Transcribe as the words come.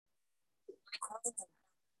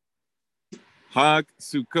Hag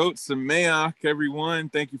Sukkot Sameach, everyone.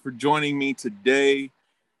 Thank you for joining me today.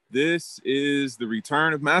 This is the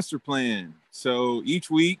return of Master Plan. So each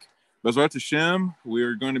week, Bezrat Hashem,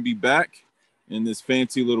 we're going to be back in this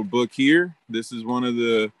fancy little book here. This is one of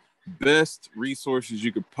the best resources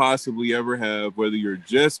you could possibly ever have, whether you're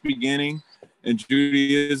just beginning in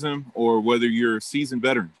Judaism or whether you're a seasoned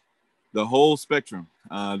veteran. The whole spectrum.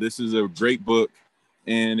 This is a great book,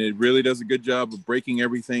 and it really does a good job of breaking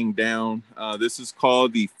everything down. This is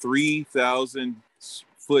called the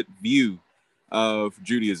 3,000-foot view of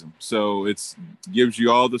Judaism. So it gives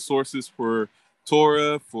you all the sources for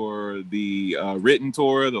Torah, for the written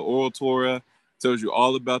Torah, the oral Torah. Tells you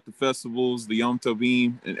all about the festivals, the Yom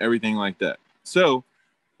Tovim, and everything like that. So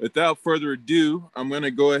without further ado, I'm going to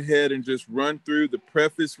go ahead and just run through the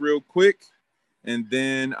preface real quick. And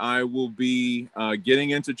then I will be getting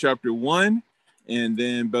into chapter 1. And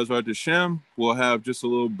then Bezrat Hashem will have just a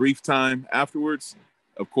little brief time afterwards.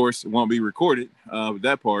 Of course, it won't be recorded,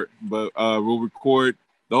 that part. But we'll record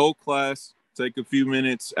the whole class, take a few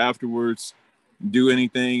minutes afterwards, do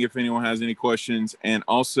anything if anyone has any questions. And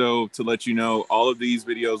also to let you know, all of these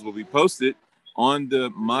videos will be posted on the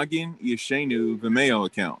Magin Yeshenu Vimeo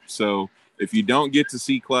account. So if you don't get to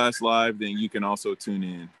see class live, then you can also tune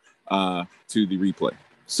in to the replay.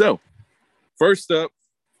 So first up,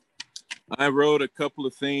 I wrote a couple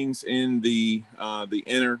of things in the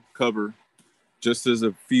inner cover, just as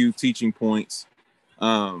a few teaching points.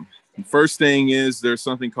 First thing is there's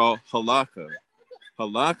something called halakha.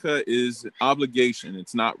 Halakha is obligation.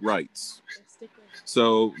 It's not rights.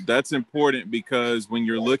 So that's important because when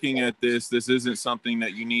you're looking at this isn't something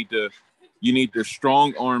that you need to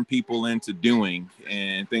strong arm people into doing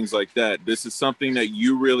and things like that. This is something that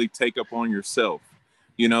you really take upon yourself.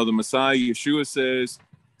 You know, the Messiah, Yeshua, says,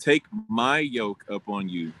 take my yoke upon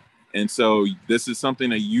you. And so this is something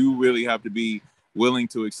that you really have to be willing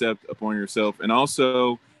to accept upon yourself. And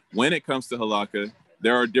also, when it comes to halakha,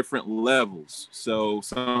 there are different levels. So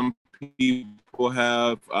some people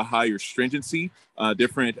have a higher stringency,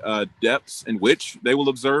 different depths in which they will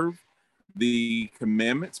observe the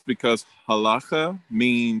commandments, because halakha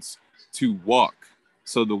means to walk.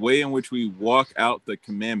 So the way in which we walk out the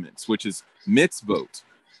commandments, which is mitzvot.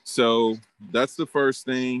 So that's the first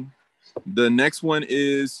thing. The next one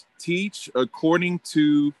is teach according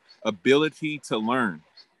to ability to learn.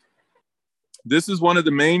 This is one of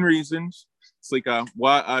the main reasons, Slika,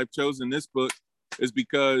 why I've chosen this book, is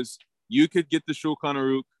because you could get the Shulchan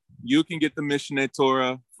Aruch, you can get the Mishneh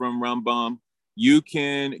Torah from Rambam, you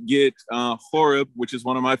can get Horeb, which is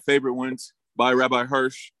one of my favorite ones by Rabbi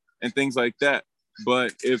Hirsch, and things like that.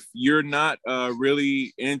 But if you're not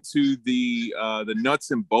really into the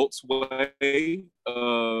nuts and bolts way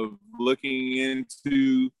of looking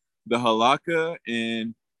into the halakha,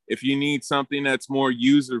 and if you need something that's more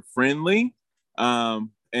user friendly and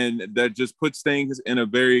that just puts things in a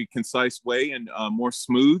very concise way and more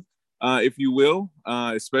smooth, if you will,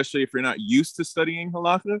 especially if you're not used to studying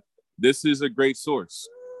halakha, this is a great source.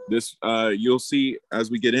 This you'll see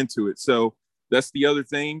as we get into it. So that's the other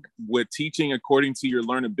thing with teaching according to your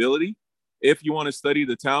learnability. If you want to study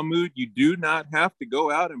the Talmud, you do not have to go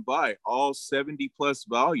out and buy all 70 plus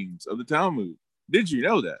volumes of the Talmud. Did you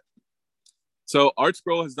know that? So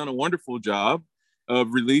ArtScroll has done a wonderful job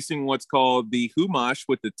of releasing what's called the Humash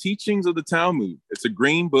with the teachings of the Talmud. It's a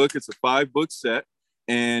green book. It's a 5-book set.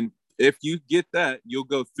 And if you get that, you'll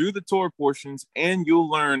go through the Torah portions and you'll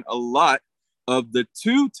learn a lot of the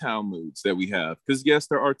 2 Talmuds that we have. Because yes,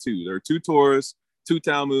 there are 2. There are 2 Torahs, 2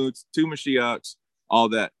 Talmuds, 2 Mashiachs, all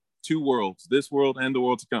that. 2 worlds, this world and the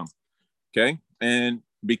world to come. Okay? And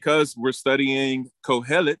because we're studying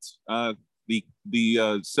Kohelet,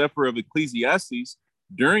 the Sefer of Ecclesiastes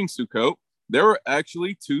during Sukkot, there were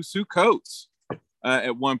actually 2 Sukkots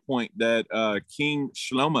at one point that King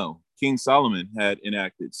Solomon had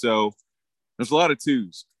enacted. So there's a lot of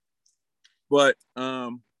 2s. But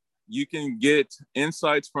you can get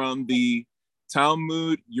insights from the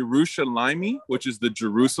Talmud Yerushalayim, which is the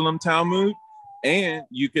Jerusalem Talmud, and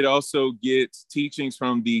you could also get teachings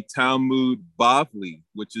from the Talmud Bavli,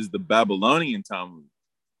 which is the Babylonian Talmud.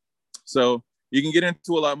 So you can get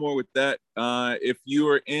into a lot more with that. If you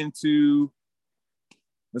are into,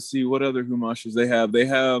 let's see, what other Humashes they have. They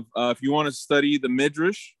have, if you want to study the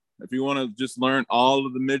Midrash, if you want to just learn all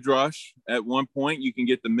of the Midrash at one point, you can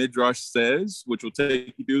get the Midrash Says, which will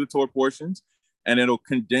take you through the Torah portions, and it'll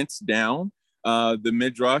condense down the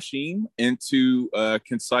Midrashim into a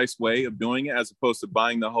concise way of doing it, as opposed to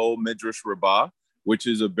buying the whole Midrash Rabbah, which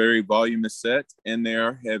is a very voluminous set, and they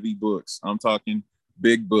are heavy books. I'm talking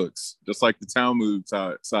big books, just like the Talmud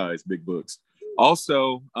size big books.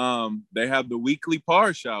 Also, they have the weekly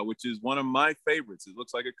Parsha, which is one of my favorites. It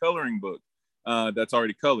looks like a coloring book that's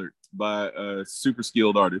already colored by a super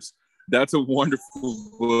skilled artist. That's a wonderful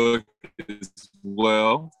book as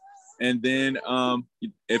well. And then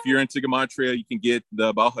if you're into Gematria, you can get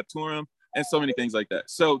the Baal HaTurim and so many things like that.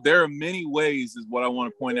 So there are many ways, is what I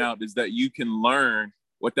want to point out, is that you can learn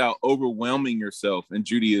without overwhelming yourself in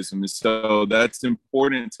Judaism. And so that's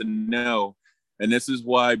important to know. And this is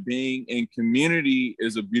why being in community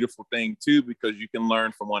is a beautiful thing too, because you can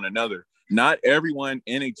learn from one another. Not everyone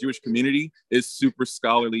in a Jewish community is super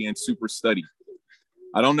scholarly and super studied.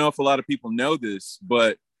 I don't know if a lot of people know this,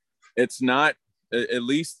 but it's not, at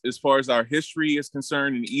least as far as our history is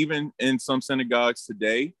concerned, and even in some synagogues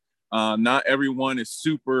today, not everyone is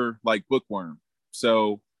super like bookworm.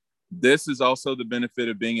 So this is also the benefit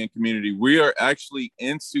of being in community. We are actually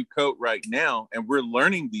in Sukkot right now, and we're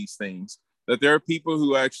learning these things, that there are people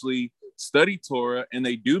who actually study Torah and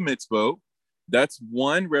they do mitzvot. That's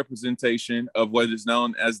one representation of what is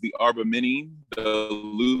known as the Arba Minim, the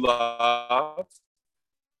Lulav.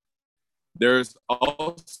 There's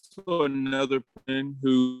also another person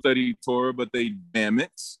who studied Torah, but they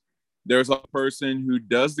commandments. There's a person who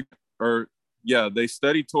does they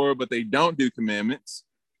study Torah, but they don't do commandments.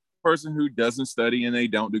 Person who doesn't study and they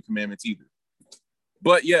don't do commandments either.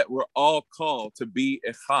 But yet we're all called to be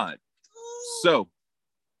echad. So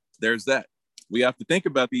there's that. We have to think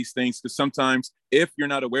about these things, because sometimes if you're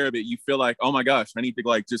not aware of it, you feel like, oh my gosh, I need to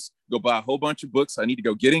like just go buy a whole bunch of books. I need to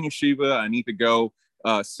go get in yeshiva. I need to go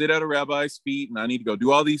sit at a rabbi's feet, and I need to go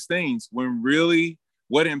do all these things, when really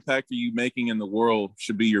what impact are you making in the world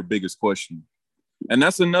should be your biggest question. And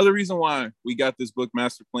that's another reason why we got this book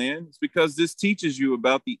master plan. It's because this teaches you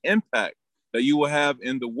about the impact that you will have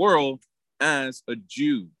in the world as a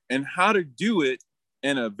Jew, and how to do it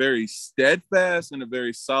in a very steadfast and a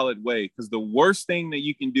very solid way. Because the worst thing that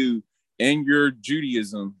you can do in your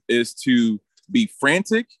Judaism is to be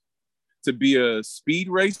frantic, to be a speed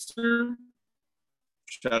racer.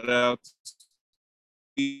 Shout out to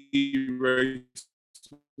speed racer.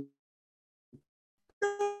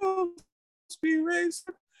 Speed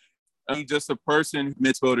racer. I mean, just a person.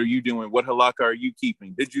 Mitzvot are you doing? What halakha are you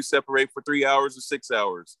keeping? Did you separate for 3 hours or 6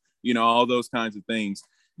 hours? You know, all those kinds of things.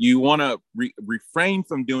 You want to refrain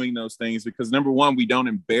from doing those things, because number one, we don't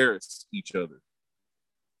embarrass each other.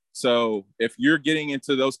 So if you're getting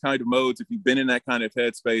into those kind of modes, if you've been in that kind of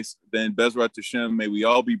headspace, then Bezrat Hashem, may we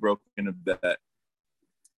all be broken of that.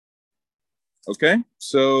 Okay,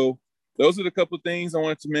 so those are the couple of things I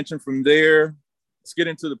wanted to mention from there. Let's get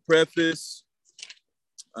into the preface.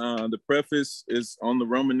 The preface is on the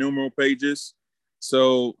Roman numeral pages.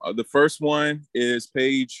 So the first one is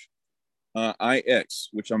page IX,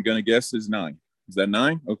 which I'm going to guess is 9. Is that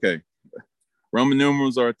 9? Okay. Roman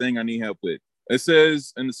numerals are a thing I need help with. It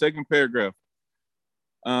says in the second paragraph,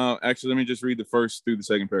 actually, let me just read the first through the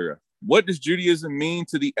second paragraph. What does Judaism mean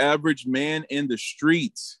to the average man in the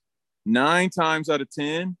streets? 9 times out of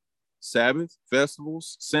 10, Sabbath,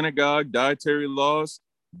 festivals, synagogue, dietary laws,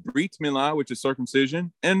 Brit Milah, which is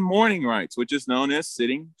circumcision, and mourning rites, which is known as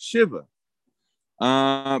sitting Shiva.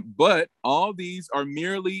 But all these are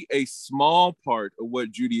merely a small part of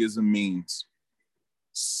what Judaism means.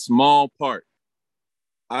 Small part.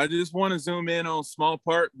 I just want to zoom in on small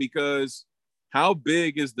part, because how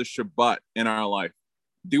big is the Shabbat in our life?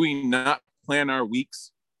 Do we not plan our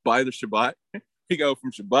weeks by the Shabbat? We go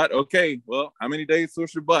from Shabbat, okay, well, how many days till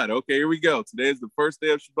Shabbat? Okay, here we go. Today is the first day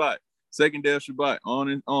of Shabbat, second day of Shabbat, on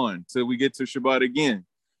and on till we get to Shabbat again.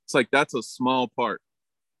 It's like, that's a small part.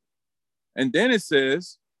 And then it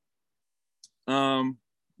says,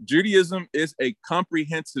 Judaism is a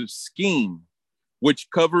comprehensive scheme which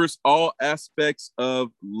covers all aspects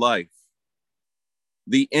of life,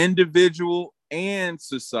 the individual and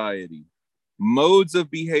society, modes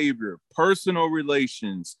of behavior, personal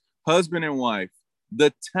relations, husband and wife,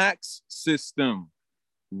 the tax system,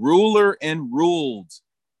 ruler and ruled,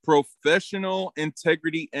 professional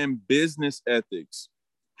integrity and business ethics,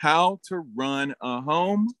 how to run a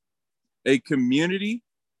home, a community,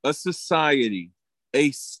 a society,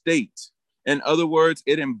 a state. In other words,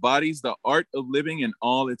 it embodies the art of living in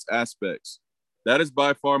all its aspects. That is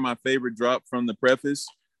by far my favorite drop from the preface,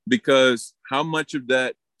 because how much of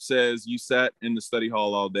that says you sat in the study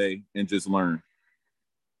hall all day and just learned?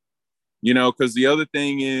 You know, because the other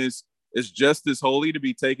thing is, it's just as holy to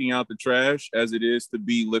be taking out the trash as it is to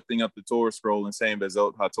be lifting up the Torah scroll and saying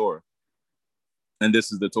Bezot HaTorah. And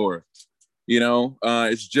this is the Torah. You know,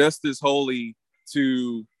 it's just as holy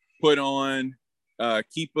to put on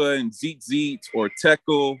kippah and tzitzit or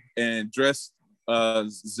tekel and dress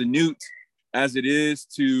zanut as it is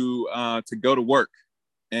to go to work,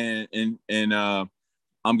 and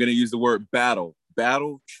I'm going to use the word battle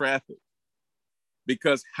traffic,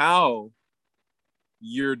 because how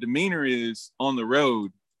your demeanor is on the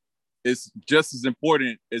road is just as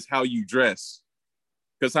important as how you dress.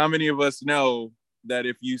 Because how many of us know that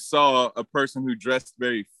if you saw a person who dressed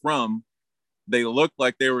very frum, they looked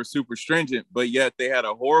like they were super stringent, but yet they had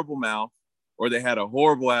a horrible mouth or they had a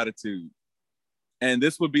horrible attitude. And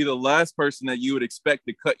this would be the last person that you would expect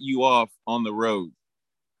to cut you off on the road.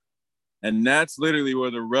 And that's literally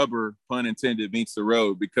where the rubber, pun intended, meets the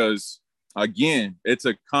road, because again, it's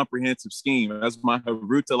a comprehensive scheme. As my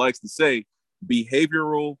Haruta likes to say,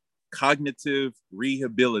 behavioral cognitive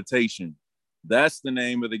rehabilitation. That's the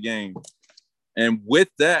name of the game. And with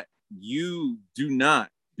that, you do not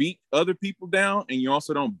beat other people down, and you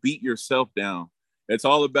also don't beat yourself down. It's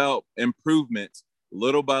all about improvement,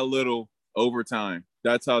 little by little, over time.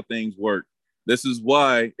 That's how things work. This is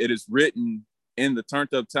why it is written in the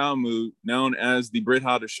Turned Up Talmud, known as the Brit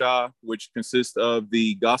Hadashah, which consists of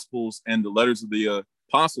the Gospels and the letters of the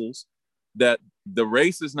apostles, that the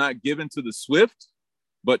race is not given to the swift,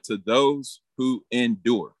 but to those who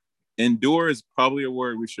endure. Endure is probably a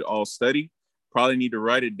word we should all study. Probably need to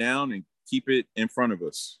write it down and keep it in front of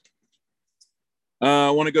us.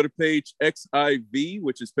 I want to go to page XIV,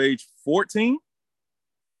 which is page 14.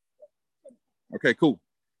 Okay, cool.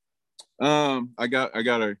 I got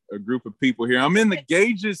a group of people here. I'm in the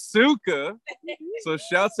Gages Sukkah, so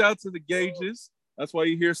shouts out to the Gages. That's why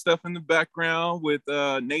you hear stuff in the background with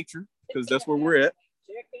nature, because that's where we're at.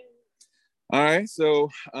 All right, so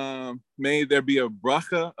may there be a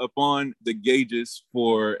bracha upon the Gages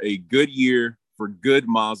for a good year, for good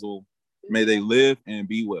mazel. May they live and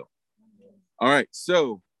be well. All right,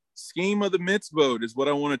 so scheme of the mitzvot is what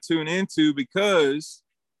I want to tune into, because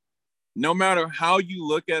no matter how you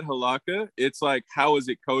look at halakha, it's like, how is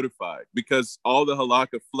it codified? Because all the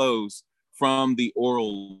halakha flows from the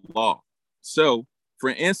oral law. So, for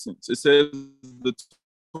instance, it says the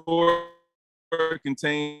Torah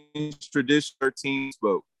contains tradition 13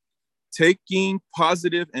 mitzvot. Taking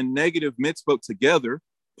positive and negative mitzvot together,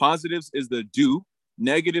 positives is the do,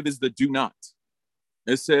 negative is the do not.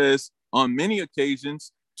 It says, on many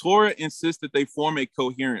occasions, Torah insists that they form a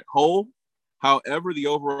coherent whole. However, the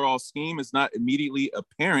overall scheme is not immediately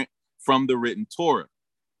apparent from the written Torah.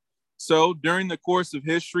 So during the course of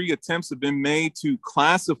history, attempts have been made to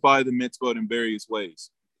classify the mitzvot in various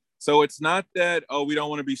ways. So it's not that, oh, we don't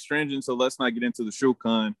want to be stringent, so let's not get into the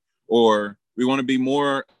shulchan, or we want to be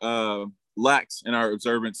more lax in our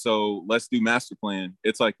observance, so let's do master plan.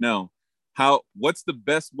 It's like, no. What's the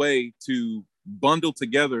best way to bundle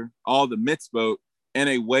together all the mitzvot in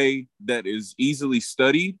a way that is easily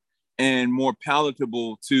studied and more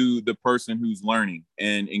palatable to the person who's learning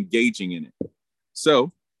and engaging in it?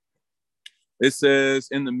 So it says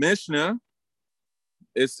in the Mishnah,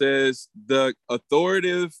 it says the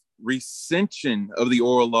authoritative recension of the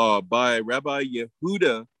oral law by Rabbi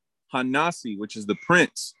Yehuda Hanasi, which is the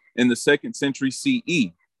prince in the 2nd century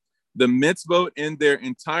CE. The mitzvot in their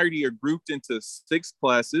entirety are grouped into 6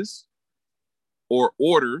 classes or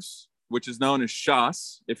orders, which is known as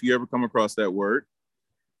shas, if you ever come across that word.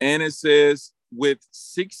 And it says with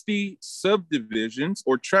 60 subdivisions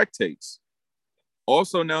or tractates,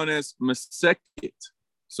 also known as Maseket.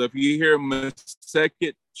 So if you hear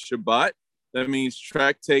Maseket Shabbat, that means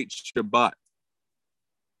tractate Shabbat.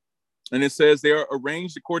 And it says they are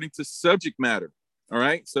arranged according to subject matter. All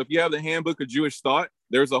right. So if you have the Handbook of Jewish Thought,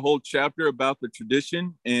 there's a whole chapter about the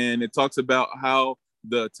tradition, and it talks about how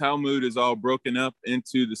the Talmud is all broken up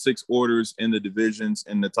into the 6 orders and the divisions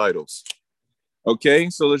and the titles. Okay,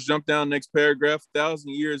 so let's jump down next paragraph. 1,000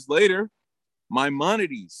 years later,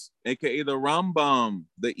 Maimonides, aka the Rambam,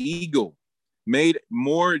 the Eagle, made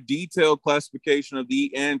more detailed classification of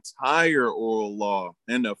the entire oral law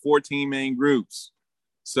and the 14 main groups.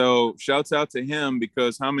 So shouts out to him,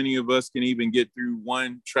 because how many of us can even get through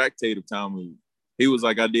one tractate of Talmud? He was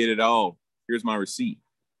like, I did it all. Here's my receipt.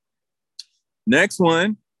 Next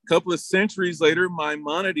one, a couple of centuries later,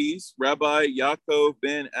 Maimonides, Rabbi Yaakov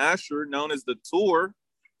ben Asher, known as the Tur,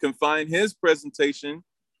 confined his presentation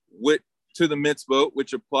to the mitzvot,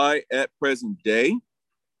 which apply at present day,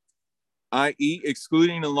 i.e.,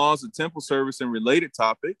 excluding the laws of temple service and related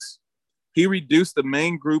topics. He reduced the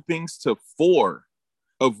main groupings to 4,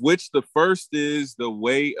 of which the first is the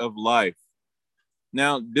way of life.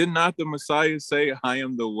 Now, did not the Messiah say, I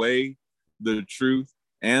am the way, the truth,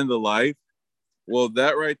 and the life? Well,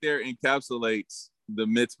 that right there encapsulates the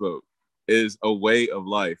mitzvot, is a way of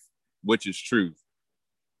life, which is truth.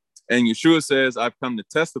 And Yeshua says, I've come to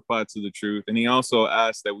testify to the truth. And he also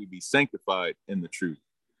asks that we be sanctified in the truth,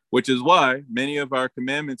 which is why many of our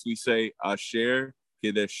commandments we say, Asher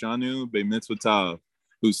Kedeshanu B'mitzvotav,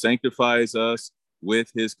 who sanctifies us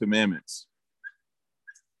with his commandments.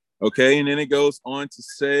 Okay, and then it goes on to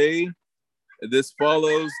say, this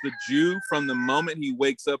follows the Jew from the moment he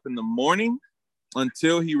wakes up in the morning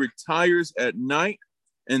until he retires at night,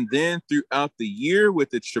 and then throughout the year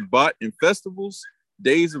with its Shabbat and festivals,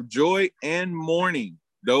 days of joy and mourning.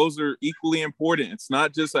 Those are equally important. It's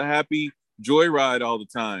not just a happy joyride all the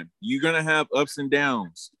time. You're going to have ups and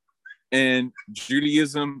downs. And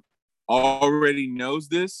Judaism already knows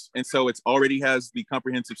this, and so it already has the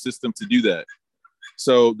comprehensive system to do that.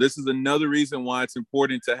 So this is another reason why it's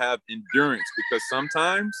important to have endurance, because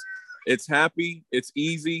sometimes it's happy, it's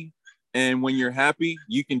easy, and when you're happy,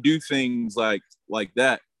 you can do things like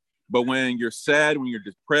that. But when you're sad, when you're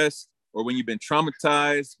depressed, or when you've been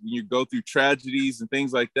traumatized, when you go through tragedies and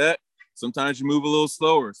things like that, sometimes you move a little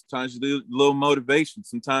slower. Sometimes you need a little motivation.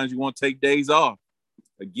 Sometimes you want to take days off.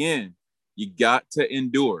 Again, you got to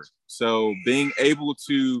endure. So being able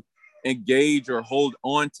to engage or hold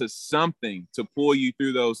on to something to pull you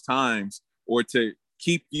through those times, or to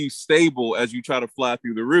keep you stable as you try to fly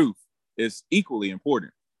through the roof, is equally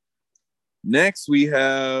important. Next, we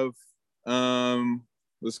have,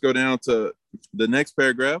 let's go down to the next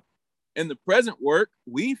paragraph. In the present work,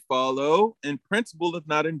 we follow, in principle, if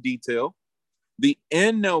not in detail, the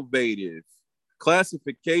innovative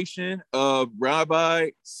classification of Rabbi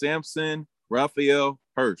Samson Raphael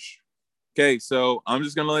Hirsch. Okay, so I'm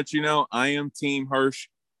just going to let you know I am Team Hirsch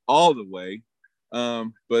all the way,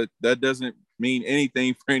 but that doesn't mean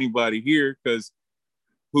anything for anybody here, because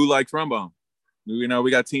who likes Rambam? You know,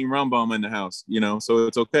 we got Team Rambam in the house, you know, so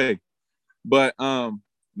it's okay. But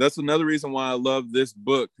that's another reason why I love this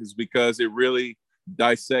book, is because it really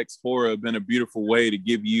dissects Horeb in a beautiful way to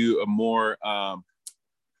give you a more,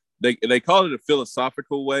 they call it a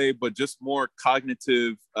philosophical way, but just more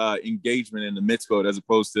cognitive engagement in the mitzvot, as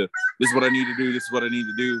opposed to this is what I need to do, this is what I need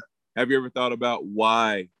to do. Have you ever thought about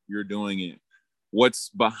why you're doing it? What's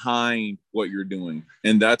behind what you're doing?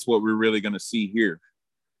 And that's what we're really going to see here.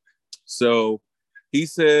 So he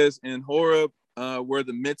says in Horeb, where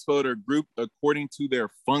the mitzvot are grouped according to their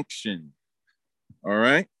function. All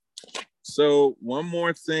right. So one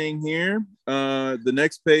more thing here. The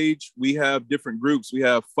next page, we have different groups. We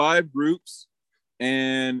have 5 groups,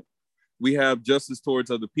 and we have justice towards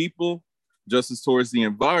other people, justice towards the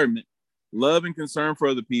environment, love and concern for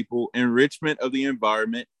other people, enrichment of the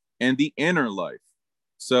environment, and the inner life.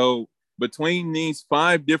 So between these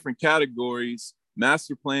 5 different categories,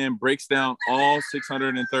 Master Plan breaks down all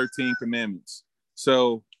 613 commandments.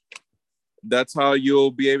 So that's how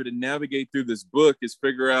you'll be able to navigate through this book, is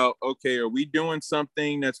figure out, okay, are we doing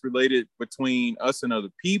something that's related between us and other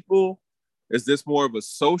people? Is this more of a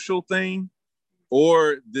social thing,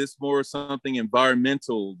 or this more something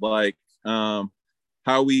environmental, like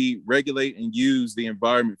how we regulate and use the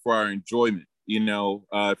environment for our enjoyment? You know,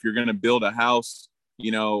 if you're going to build a house,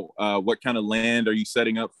 you know, what kind of land are you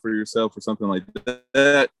setting up for yourself or something like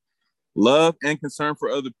that? Love and concern for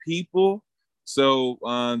other people. So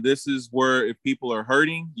this is where, if people are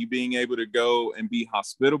hurting, you being able to go and be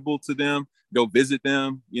hospitable to them, go visit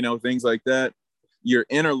them, you know, things like that. Your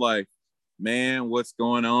inner life, man, what's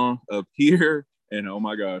going on up here? And oh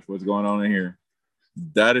my gosh, what's going on in here?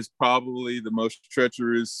 That is probably the most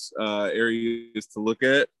treacherous areas to look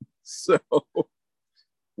at. So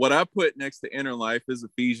what I put next to inner life is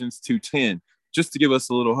Ephesians 2:10, just to give us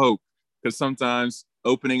a little hope, because sometimes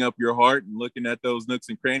opening up your heart and looking at those nooks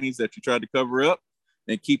and crannies that you tried to cover up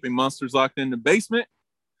and keeping monsters locked in the basement,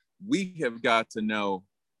 we have got to know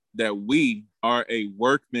that we are a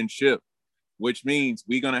workmanship, which means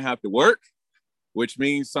we're going to have to work, which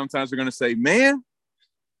means sometimes we're going to say, man,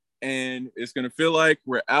 and it's going to feel like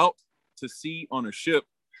we're out to sea on a ship,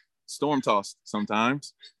 storm tossed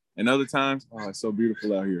sometimes, and other times, oh, it's so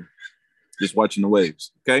beautiful out here, just watching the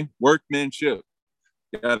waves. Okay, workmanship.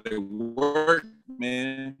 Gotta work,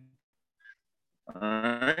 man. All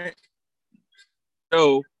right.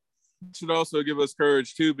 So it should also give us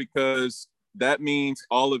courage too, because that means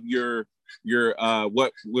all of your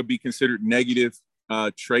what would be considered negative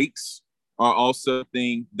traits are also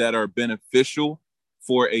things that are beneficial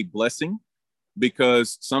for a blessing,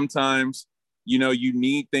 because sometimes, you know, you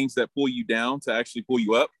need things that pull you down to actually pull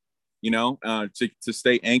you up, you know, to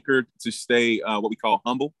stay anchored, to stay what we call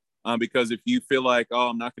humble. Because if you feel like, oh,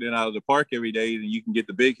 I'm knocking it out of the park every day, then you can get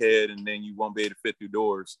the big head, and then you won't be able to fit through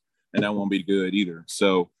doors, and that won't be good either.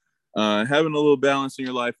 So having a little balance in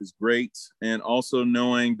your life is great. And also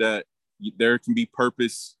knowing that there can be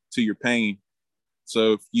purpose to your pain.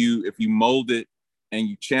 So if you mold it and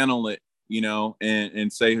you channel it,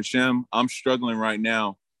 and say, Hashem, I'm struggling right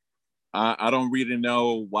now. I don't really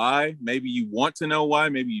know why. Maybe you want to know why.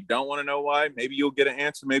 Maybe you don't want to know why. Maybe you'll get an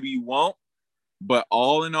answer. Maybe you won't. But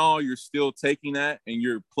all in all, you're still taking that and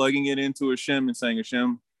you're plugging it into Hashem and saying,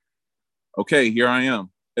 Hashem, okay, here I am.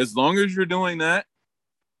 As long as you're doing that,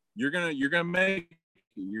 you're gonna make it.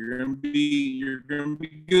 You're gonna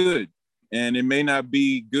be good. And it may not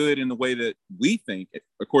be good in the way that we think,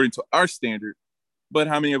 according to our standard. But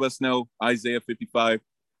how many of us know Isaiah 55?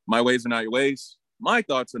 My ways are not your ways. My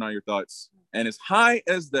thoughts are not your thoughts. And as high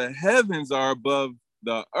as the heavens are above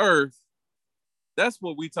the earth, that's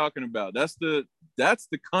what we're talking about. That's the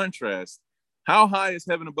contrast. How high is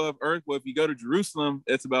heaven above earth? Well, if you go to Jerusalem,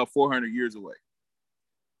 it's about 400 years away.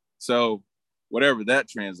 So whatever that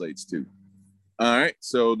translates to. All right.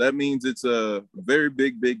 So that means it's a very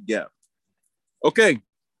big gap. Okay. I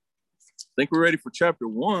think we're ready for chapter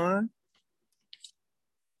 1.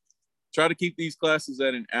 Try to keep these classes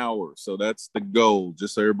at an hour. So that's the goal,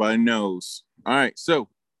 just so everybody knows. All right. So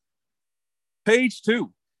page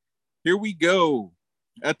 2. Here we go.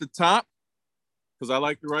 At the top, because I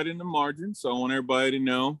like to write in the margin, so I want everybody to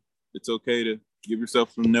know it's okay to give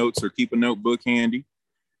yourself some notes or keep a notebook handy.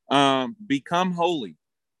 Become holy.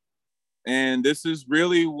 And this is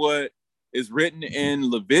really what is written in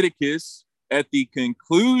Leviticus at the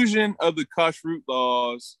conclusion of the Kashrut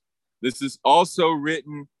laws. This is also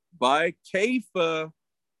written by Kepha,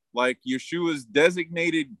 like Yeshua's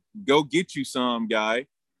designated go get you some guy,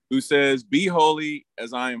 who says, be holy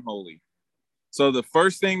as I am holy. So the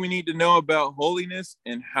first thing we need to know about holiness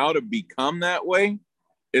and how to become that way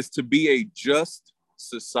is to be a just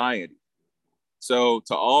society. So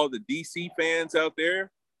to all the DC fans out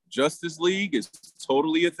there, Justice League is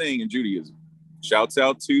totally a thing in Judaism. Shouts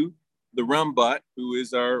out to the Rumbot, who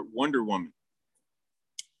is our Wonder Woman.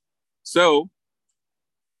 So,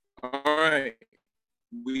 all right,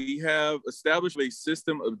 we have established a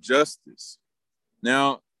system of justice.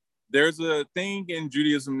 Now, there's a thing in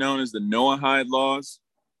Judaism known as the Noahide laws.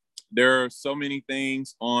 There are so many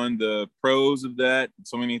things on the pros of that,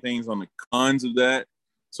 so many things on the cons of that.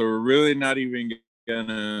 So we're really not even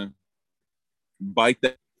gonna bite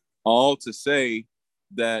that all to say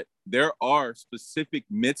that there are specific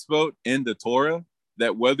mitzvot in the Torah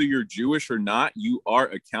that whether you're Jewish or not, you are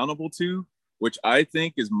accountable to, which I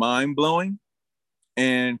think is mind-blowing.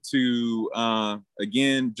 And to,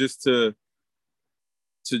 again, just to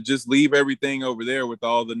just leave everything over there with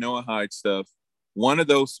all the Noahide stuff, one of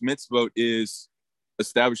those mitzvot is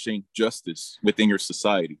establishing justice within your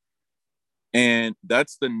society. And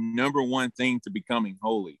that's the number one thing to becoming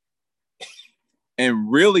holy.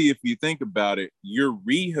 And really, if you think about it, you're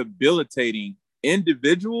rehabilitating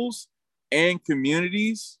individuals and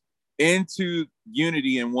communities into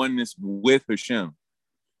unity and oneness with Hashem.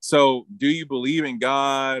 So do you believe in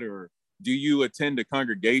God, or do you attend a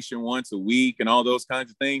congregation once a week and all those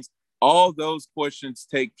kinds of things? All those questions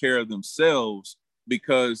take care of themselves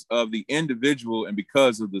because of the individual and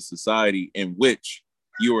because of the society in which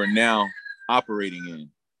you are now operating in.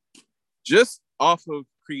 Just off of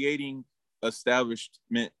creating established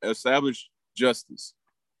justice,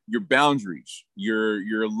 your boundaries,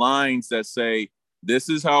 your lines that say, this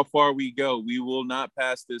is how far we go. We will not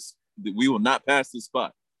pass this. We will not pass this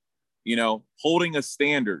spot. Holding a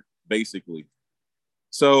standard, basically.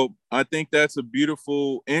 So I think that's a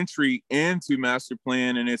beautiful entry into master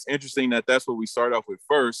plan. And it's interesting that that's what we start off with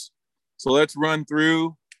first. So let's run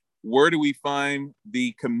through, where do we find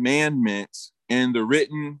the commandments in the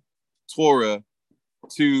written Torah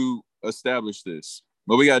to establish this?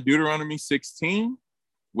 Well, we got Deuteronomy 16,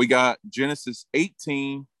 we got Genesis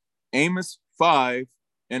 18, Amos 5,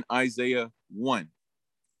 and Isaiah 1.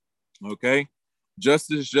 Okay.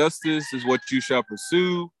 Justice is what you shall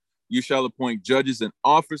pursue. You shall appoint judges and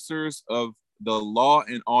officers of the law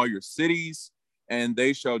in all your cities, and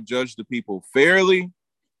they shall judge the people fairly.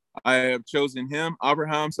 I have chosen him,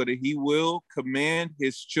 Abraham, so that he will command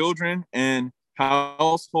his children and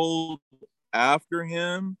household after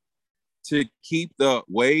him to keep the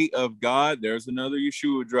way of God. There's another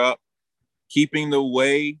Yeshua drop. Keeping the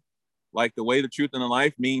way, like the way, the truth, and the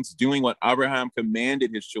life, means doing what Abraham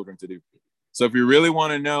commanded his children to do. So if you really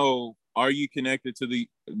want to know, are you connected to the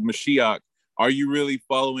Mashiach? Are you really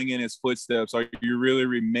following in his footsteps? Are you really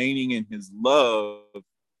remaining in his love?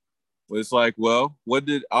 Well, it's like, well, what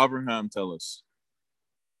did Abraham tell us?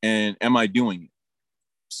 And am I doing it?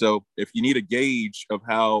 So if you need a gauge of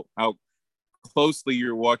how closely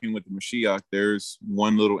you're walking with the Mashiach, there's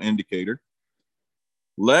one little indicator.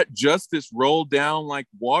 Let justice roll down like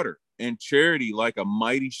water and charity like a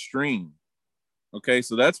mighty stream. Okay,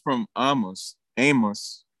 so that's from Amos.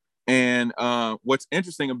 And what's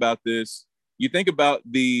interesting about this, you think about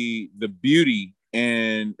the beauty,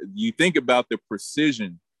 and you think about the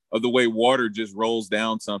precision of the way water just rolls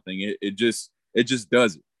down something. It just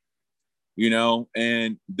does it, you know.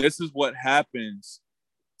 And this is what happens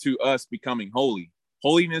to us becoming holy.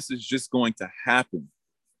 Holiness is just going to happen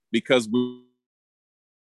because we're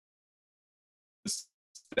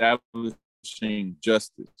establishing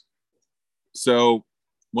justice. So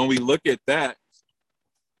when we look at that,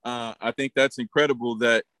 I think that's incredible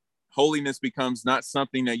that holiness becomes not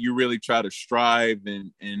something that you really try to strive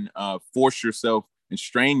and force yourself and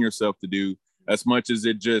strain yourself to do, as much as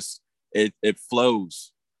it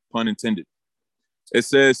flows, pun intended. It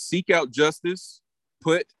says, seek out justice,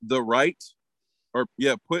 put right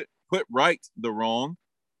the wrong,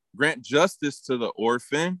 grant justice to the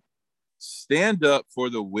orphan, stand up for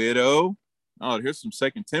the widow. Oh, here's some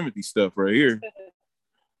 2 Timothy stuff right here.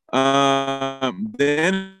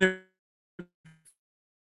 Then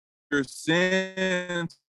your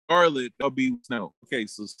sins, scarlet, they'll be snow. Okay,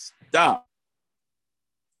 so stop.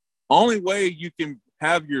 Only way you can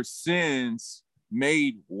have your sins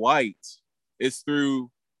made white is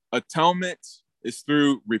through atonement, it's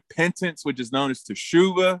through repentance, which is known as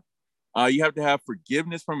teshuvah. You have to have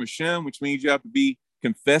forgiveness from Hashem, which means you have to be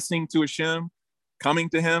confessing to Hashem, coming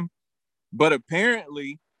to him. But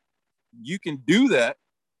apparently, you can do that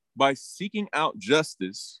by seeking out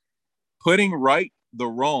justice, putting right the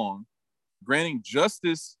wrong, granting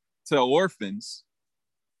justice to orphans,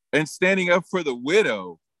 and standing up for the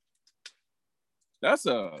widow. That's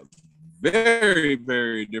a very,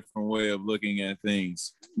 very different way of looking at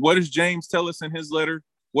things. What does James tell us in his letter?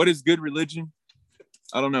 What is good religion?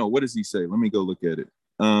 I don't know. What does he say? Let me go look at it.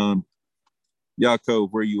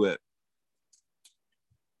 Yaakov, where you at?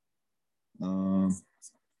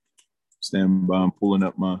 Stand by. I'm pulling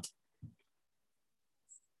up my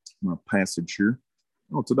passage here.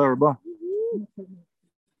 Oh, Tadar Rabah.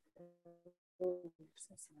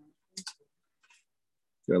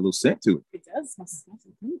 Got a little scent to it. It does.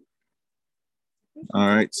 All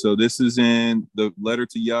right. So this is in the letter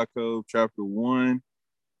to Yaakov, chapter 1.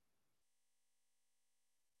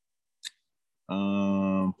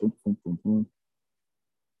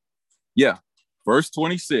 Yeah, verse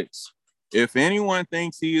 26. If anyone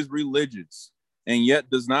thinks he is religious and yet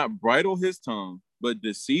does not bridle his tongue, but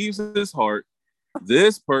deceives his heart,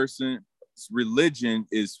 this person's religion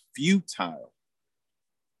is futile.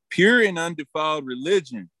 Pure and undefiled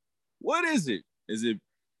religion. What is it? Is it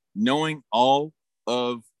knowing all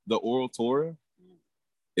of the oral Torah?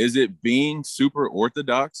 Is it being super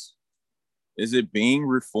orthodox? Is it being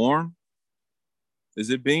reformed? Is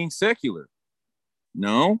it being secular?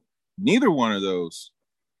 No, neither one of those.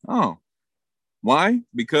 Oh, why?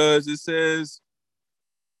 Because it says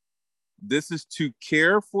this is to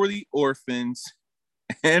care for the orphans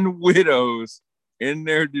and widows in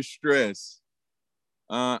their distress.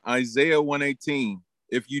 Isaiah 118.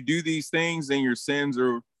 If you do these things, then your sins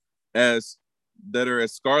are as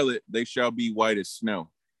scarlet, they shall be white as snow.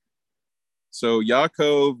 So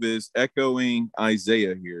Yaakov is echoing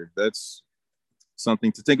Isaiah here. That's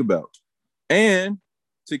something to think about. And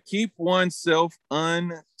to keep oneself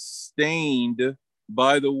unstained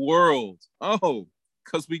by the world. Oh,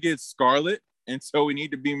 because we get scarlet, and so we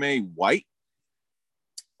need to be made white.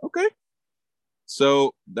 Okay.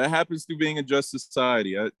 So that happens through being a just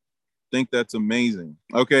society. I think that's amazing.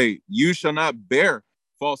 Okay. You shall not bear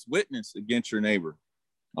false witness against your neighbor.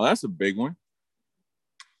 Oh, that's a big one.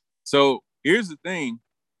 So here's the thing.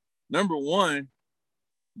 Number one,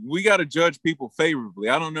 we got to judge people favorably.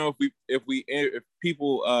 I don't know if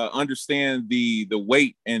people understand the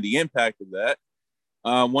weight and the impact of that.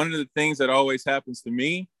 One of the things that always happens to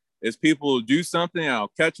me is people will do something, and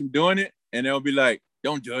I'll catch them doing it, and they'll be like,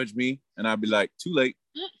 "Don't judge me," and I'll be like, "Too late."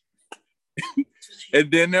 And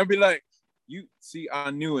then they'll be like, "You see,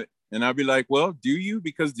 I knew it," and I'll be like, "Well, do you?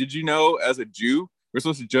 Because did you know, as a Jew, we're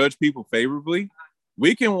supposed to judge people favorably?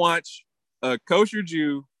 We can watch a kosher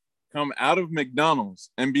Jew come out of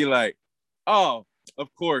McDonald's and be like, oh,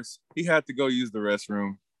 of course, he had to go use the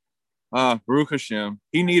restroom. Baruch Hashem,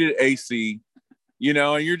 he needed AC, you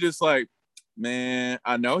know, and you're just like, man,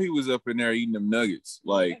 I know he was up in there eating them nuggets.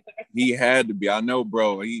 Like, he had to be. I know,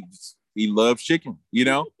 bro, he loves chicken, you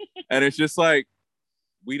know? And it's just like,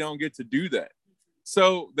 we don't get to do that.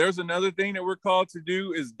 So there's another thing that we're called to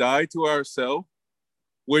do is die to ourselves,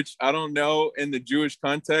 which I don't know in the Jewish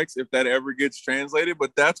context if that ever gets translated,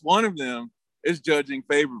 but that's one of them, is judging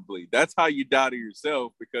favorably. That's how you die to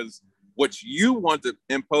yourself, because what you want to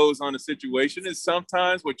impose on a situation is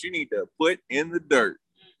sometimes what you need to put in the dirt.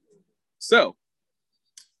 So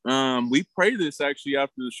we pray this actually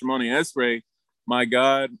after the Shemoni Esrei. My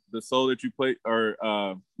God, the soul that you play,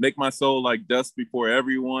 or make my soul like dust before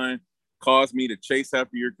everyone, cause me to chase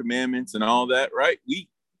after your commandments and all that, right? We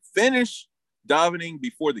finish davening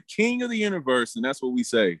before the King of the universe, and that's what we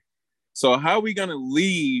say. So how are we going to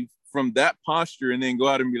leave from that posture and then go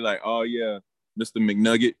out and be like, oh yeah, Mr.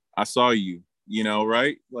 McNugget, I saw you,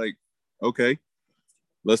 right? Like, okay,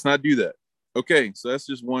 let's not do that. Okay, so that's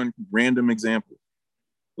just one random example.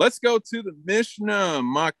 Let's go to the Mishnah,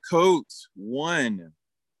 Makot 1.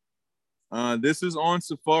 This is on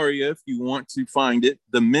Safari if you want to find it.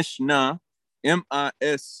 The Mishnah, Mishnah.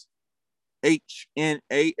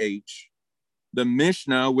 The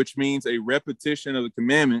Mishnah, which means a repetition of the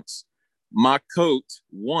commandments, Makot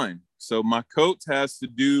 1. So Makot has to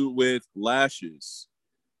do with lashes,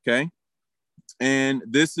 okay? And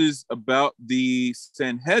this is about the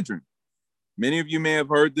Sanhedrin. Many of you may have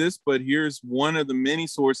heard this, but here's one of the many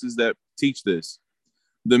sources that teach this.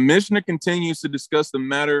 The Mishnah continues to discuss the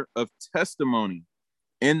matter of testimony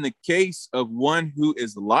in the case of one who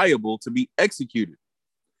is liable to be executed.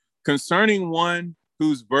 Concerning one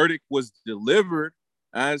whose verdict was delivered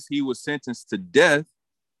as he was sentenced to death,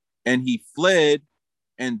 and he fled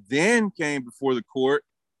and then came before the court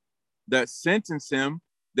that sentenced him,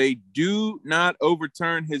 they do not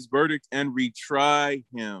overturn his verdict and retry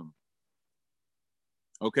him.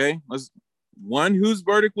 Okay, one whose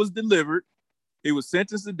verdict was delivered, he was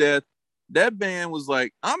sentenced to death. That man was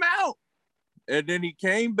like, I'm out. And then he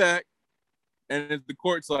came back, and the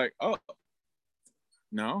court's like, oh,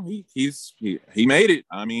 no, he made it.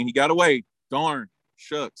 I mean, he got away. Darn,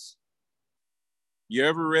 shucks. You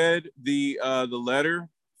ever read the letter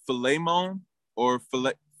Philemon or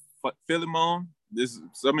Philemon? There's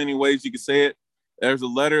so many ways you could say it. There's a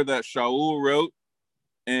letter that Shaul wrote,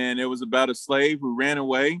 and it was about a slave who ran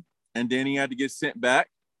away, and then he had to get sent back.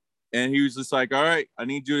 And he was just like, all right, I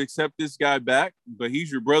need you to accept this guy back, but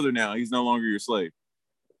he's your brother now. He's no longer your slave.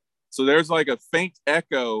 So there's like a faint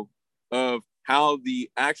echo of how the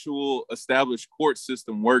actual established court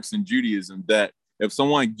system works in Judaism, that if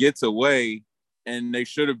someone gets away and they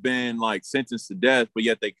should have been like sentenced to death, but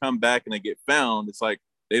yet they come back and they get found, it's like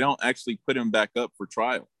they don't actually put him back up for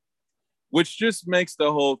trial, which just makes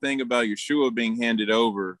the whole thing about Yeshua being handed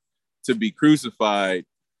over to be crucified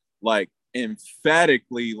like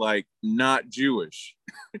emphatically like not Jewish.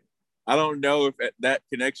 I don't know if that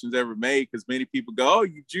connection's ever made, because many people go, oh,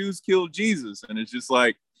 you Jews killed Jesus. And it's just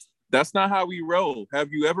like, that's not how we roll.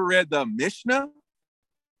 Have you ever read the Mishnah?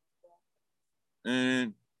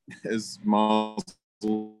 And as Miles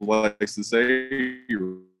likes to say,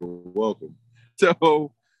 you're welcome.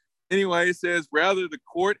 So anyway, it says, rather the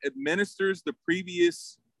court administers the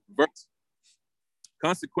previous verdict.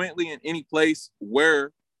 Consequently, in any place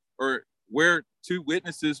where two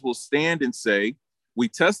witnesses will stand and say, we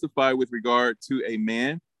testify with regard to a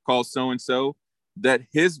man called so-and-so that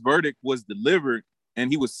his verdict was delivered and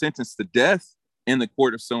he was sentenced to death in the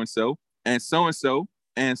court of so-and-so, and so-and-so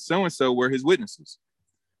and so-and-so were his witnesses.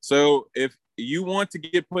 So if you want to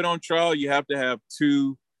get put on trial, you have to have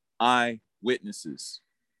two eyewitnesses.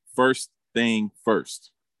 First thing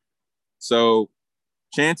first. So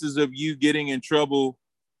chances of you getting in trouble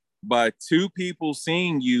by two people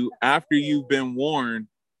seeing you after you've been warned,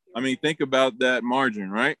 I mean, think about that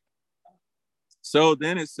margin, right? So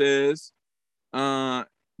then it says,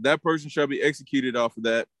 that person shall be executed off of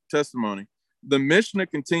that testimony. The Mishnah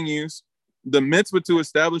continues, the mitzvah to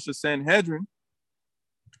establish a Sanhedrin,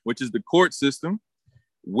 which is the court system,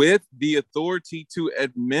 with the authority to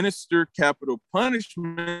administer capital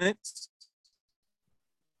punishments,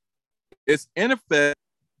 is in effect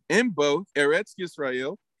in both Eretz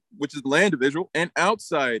Yisrael, which is the land of Israel, and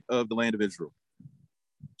outside of the land of Israel.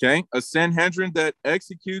 Okay, a Sanhedrin that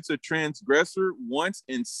executes a transgressor once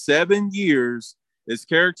in 7 years is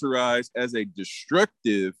characterized as a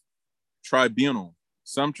destructive tribunal.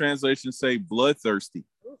 Some translations say bloodthirsty.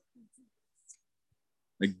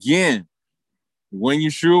 Again, when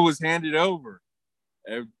Yeshua was handed over,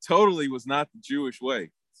 it totally was not the Jewish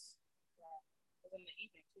way.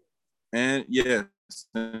 And yes,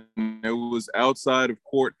 and it was outside of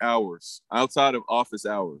court hours, outside of office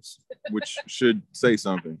hours, which should say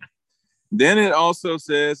something. Then it also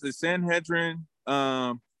says the Sanhedrin,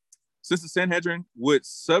 since the Sanhedrin would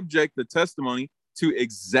subject the testimony to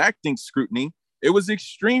exacting scrutiny, it was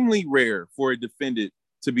extremely rare for a defendant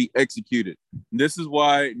to be executed. This is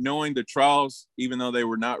why, knowing the trials, even though they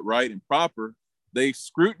were not right and proper, they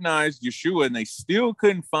scrutinized Yeshua and they still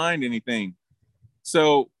couldn't find anything.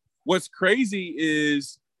 So what's crazy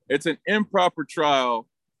is it's an improper trial,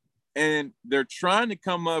 and they're trying to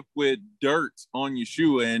come up with dirt on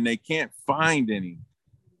Yeshua, and they can't find any.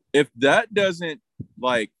 If that doesn't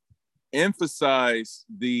like emphasize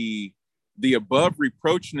the above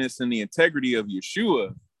reproachness and the integrity of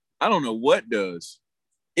Yeshua, I don't know what does.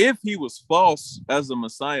 If he was false as a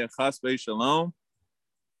Messiah, chas v'shalom,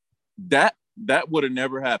 that would have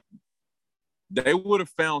never happened. They would have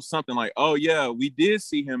found something like, oh yeah, we did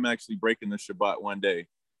see him actually breaking the Shabbat one day,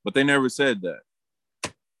 but they never said that.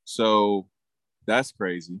 So that's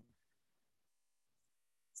crazy.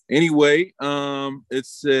 Anyway, it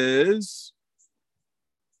says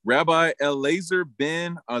Rabbi Elazar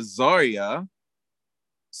ben Azariah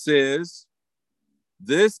says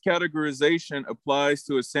this categorization applies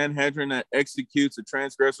to a Sanhedrin that executes a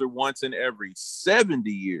transgressor once in every 70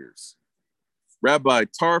 years. Rabbi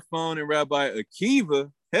Tarfon and Rabbi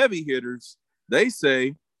Akiva, heavy hitters, they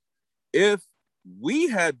say if we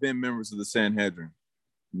had been members of the Sanhedrin,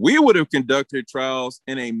 we would have conducted trials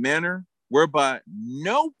in a manner whereby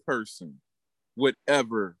no person would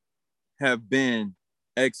ever have been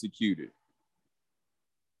executed.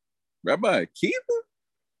 Rabbi Akiva?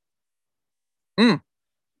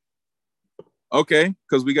 Okay,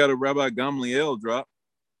 because we got a Rabbi Gamliel drop.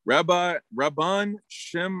 Rabban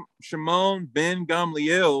Shimon ben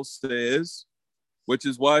Gamliel says, which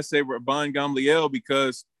is why I say Rabban Gamliel,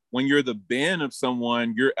 because when you're the ben of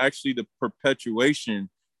someone, you're actually the perpetuation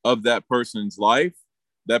of that person's life,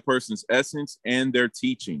 that person's essence, and their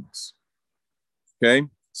teachings. Okay,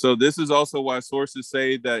 so this is also why sources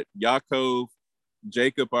say that Yaakov,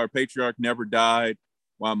 Jacob, our patriarch, never died,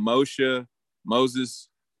 while Moses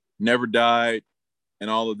never died, and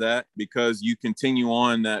all of that, because you continue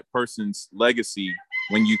on that person's legacy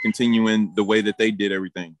when you continue in the way that they did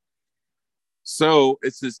everything. So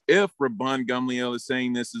it's as if Rabban Gamliel is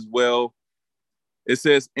saying this as well. It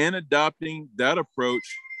says, in adopting that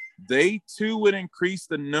approach, they too would increase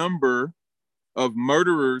the number of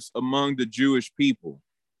murderers among the Jewish people.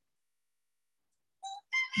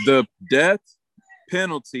 The death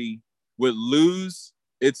penalty would lose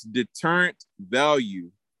its deterrent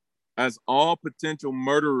value, as all potential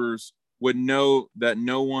murderers would know that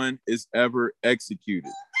no one is ever executed.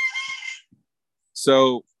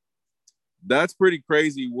 So that's pretty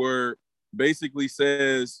crazy, where basically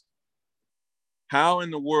says, how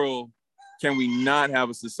in the world can we not have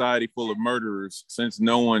a society full of murderers since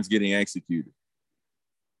no one's getting executed?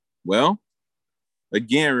 Well,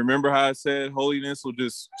 again, remember how I said holiness will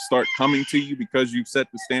just start coming to you because you've set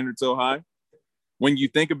the standard so high? When you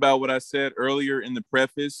think about what I said earlier in the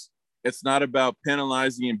preface, it's not about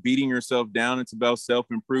penalizing and beating yourself down. It's about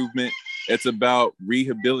self-improvement. It's about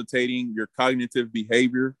rehabilitating your cognitive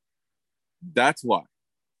behavior. That's why.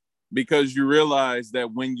 Because you realize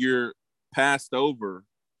that when you're passed over,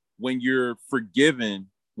 when you're forgiven,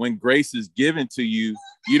 when grace is given to you,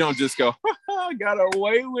 you don't just go, I got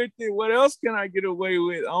away with it. What else can I get away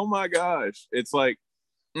with? Oh my gosh. It's like,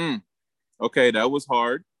 okay, that was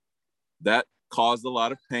hard. That caused a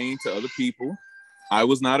lot of pain to other people. I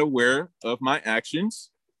was not aware of my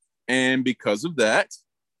actions. And because of that,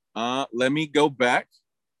 let me go back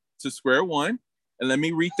to square one and let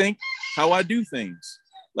me rethink how I do things.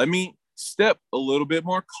 Let me step a little bit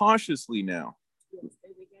more cautiously now.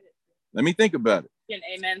 Let me think about it. Getting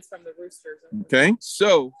amens from the roosters. Okay,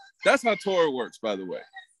 so that's how Torah works, by the way.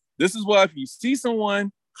 This is why if you see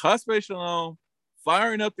someone, chas v'shalom,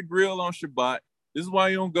 firing up the grill on Shabbat, this is why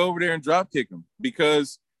you don't go over there and drop kick them,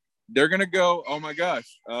 because they're going to go, oh my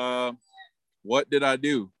gosh, what did I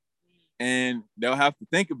do? And they'll have to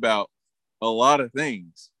think about a lot of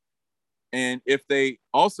things. And if they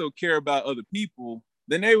also care about other people,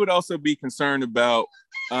 then they would also be concerned about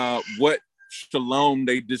what shalom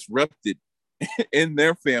they disrupted in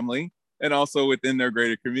their family and also within their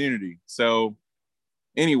greater community. So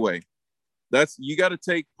anyway, you got to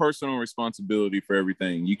take personal responsibility for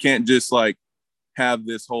everything. You can't just like have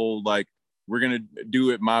this whole like, we're going to do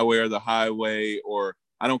it my way or the highway, or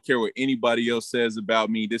I don't care what anybody else says about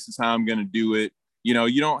me. This is how I'm going to do it. You know,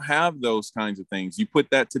 you don't have those kinds of things. You put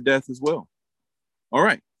that to death as well. All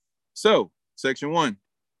right. So section 1,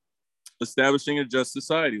 establishing a just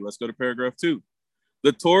society. Let's go to paragraph 2.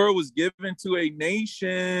 The Torah was given to a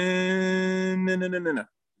nation,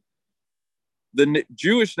 the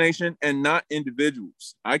Jewish nation, and not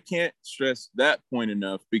individuals. I can't stress that point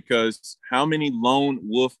enough, because how many lone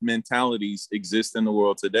wolf mentalities exist in the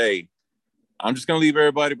world today? I'm just going to leave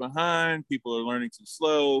everybody behind. People are learning too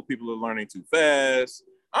slow. People are learning too fast.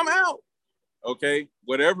 I'm out. Okay,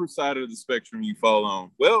 whatever side of the spectrum you fall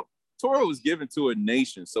on. Well, Torah was given to a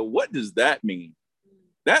nation. So what does that mean?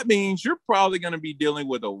 That means you're probably going to be dealing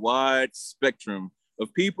with a wide spectrum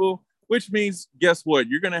of people, which means, guess what?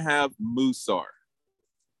 You're going to have Musar.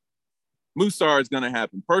 Musar is going to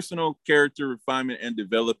happen. Personal character refinement and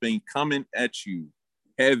developing coming at you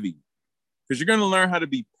heavy, because you're going to learn how to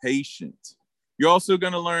be patient. You're also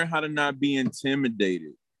going to learn how to not be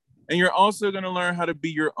intimidated. And you're also going to learn how to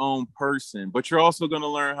be your own person, but you're also going to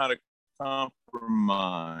learn how to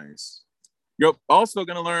compromise. You're also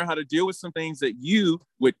going to learn how to deal with some things that you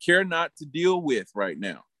would care not to deal with right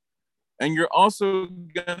now. And you're also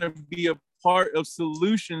going to be a part of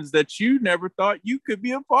solutions that you never thought you could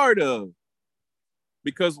be a part of.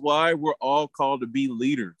 Because why? We're all called to be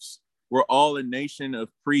leaders. We're all a nation of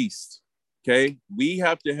priests. Okay. We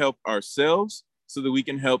have to help ourselves so that we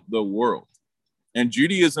can help the world. And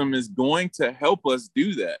Judaism is going to help us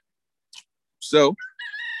do that. So,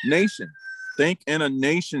 nation, think in a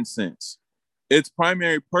nation sense. Its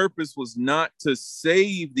primary purpose was not to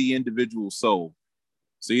save the individual soul.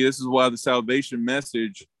 See, this is why the salvation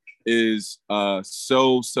message is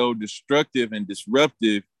so destructive and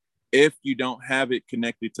disruptive if you don't have it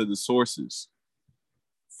connected to the sources.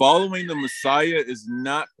 Following the Messiah is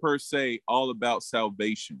not per se all about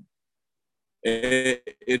salvation.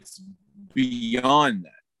 It's beyond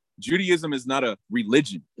that. Judaism is not a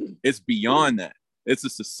religion. It's beyond that. It's a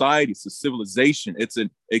society. It's a civilization. It's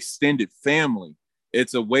an extended family.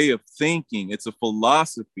 It's a way of thinking. It's a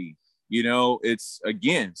philosophy. You know, it's,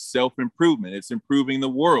 again, self-improvement. It's improving the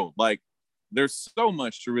world. Like, there's so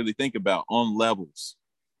much to really think about on levels.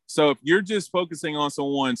 So if you're just focusing on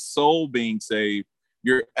someone's soul being saved,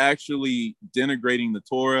 you're actually denigrating the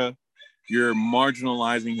Torah. You're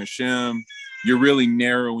marginalizing Hashem. You're really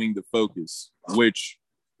narrowing the focus, which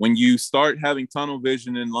when you start having tunnel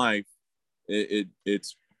vision in life,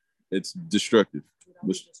 it's destructive.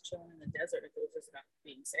 We don't just chilling in the desert if it was just about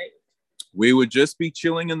being saved. We would just be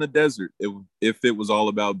chilling in the desert if it was all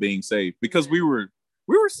about being saved, because we were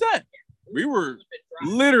set. We were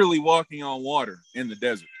literally walking on water in the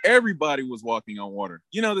desert. Everybody was walking on water.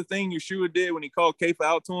 You know the thing Yeshua did when he called Kepha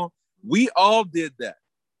out to him? We all did that.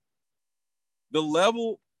 The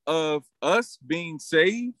level of us being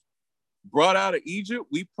saved, brought out of Egypt,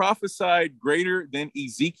 we prophesied greater than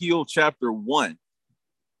Ezekiel chapter 1.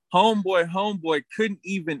 Homeboy couldn't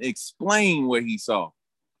even explain what he saw.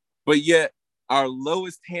 But yet our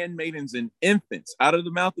lowest handmaidens and infants out of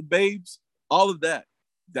the mouth of babes, all of that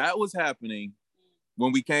was happening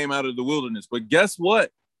when we came out of the wilderness. But guess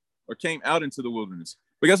what? Or came out into the wilderness.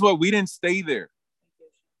 But guess what? We didn't stay there.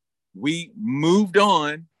 We moved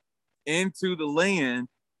on into the land,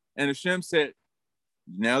 and Hashem said,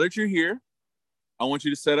 now that you're here, I want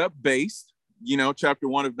you to set up base, chapter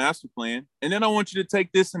 1 of Master Plan, and then I want you to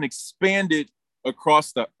take this and expand it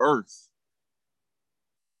across the earth.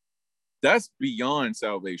 That's beyond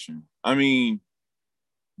salvation. I mean,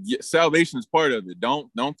 salvation is part of it.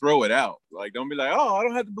 Don't throw it out. Like, don't be like, oh, I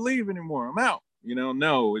don't have to believe anymore, I'm out.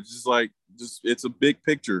 No, it's just like, it's a big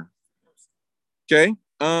picture. Okay.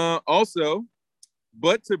 Also,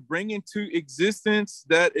 but to bring into existence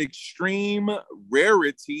that extreme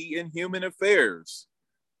rarity in human affairs.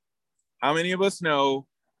 How many of us know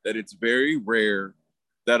that it's very rare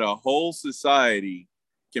that a whole society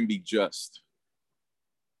can be just?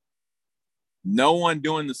 No one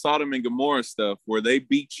doing the Sodom and Gomorrah stuff where they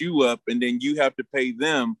beat you up and then you have to pay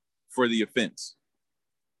them for the offense,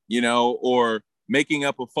 or making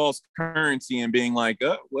up a false currency and being like,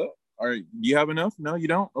 well, do you have enough? No, you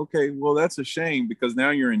don't? Okay, well, that's a shame, because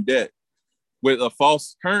now you're in debt with a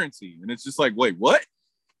false currency. And it's just like, wait, what?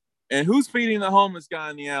 And who's feeding the homeless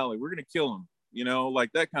guy in the alley? We're going to kill him,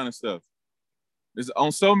 like that kind of stuff. It's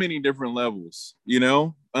on so many different levels,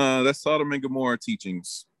 that's Sodom and Gomorrah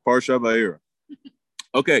teachings, Parsha Vayera.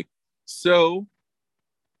 Okay, so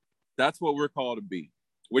that's what we're called to be,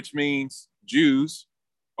 which means Jews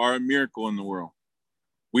are a miracle in the world.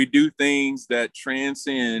 We do things that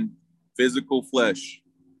transcend physical flesh.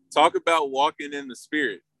 Talk about walking in the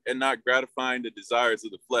spirit and not gratifying the desires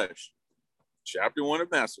of the flesh. Chapter 1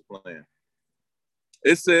 of Master Plan.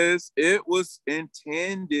 It says it was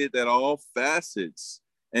intended that all facets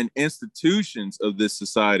and institutions of this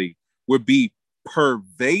society would be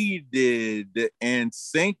pervaded and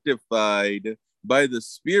sanctified by the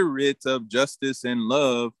spirit of justice and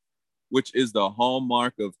love, which is the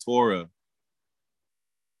hallmark of Torah.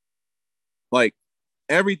 Like,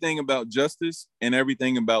 everything about justice and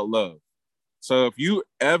everything about love. So if you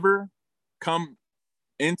ever come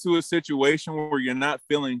into a situation where you're not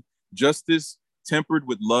feeling justice tempered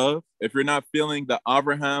with love, if you're not feeling the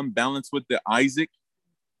Abraham balanced with the Isaac,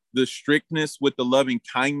 the strictness with the loving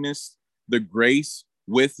kindness, the grace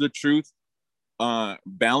with the truth,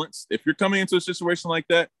 balanced. If you're coming into a situation like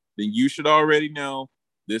that, then you should already know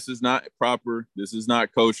this is not proper. This is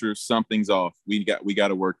not kosher. Something's off. We got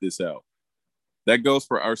to work this out. That goes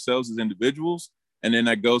for ourselves as individuals, and then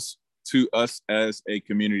that goes to us as a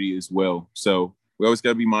community as well. So we always got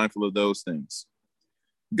to be mindful of those things.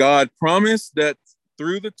 God promised that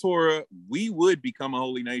through the Torah, we would become a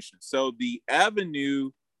holy nation. So the avenue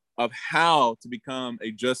of how to become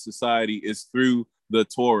a just society is through the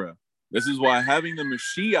Torah. This is why having the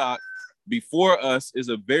Mashiach before us is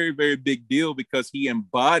a very, very big deal, because he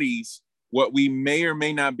embodies what we may or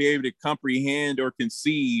may not be able to comprehend or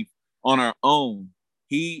conceive on our own.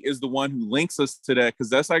 He is the one who links us to that, because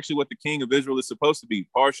that's actually what the king of Israel is supposed to be.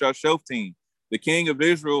 Parsha Shoftim. The king of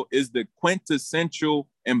Israel is the quintessential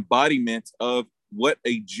embodiment of what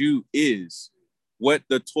a Jew is, what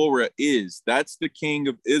the Torah is. That's the king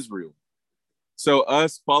of Israel. So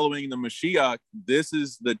us following the Mashiach, this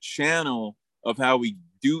is the channel of how we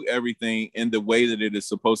do everything in the way that it is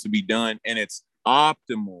supposed to be done in its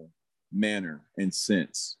optimal manner and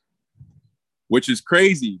sense, which is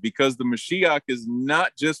crazy, because the Mashiach is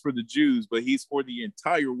not just for the Jews, but he's for the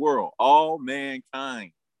entire world, all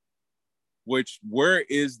mankind. Which, where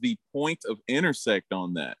is the point of intersect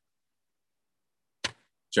on that?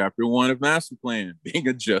 Chapter 1 of Master Plan, being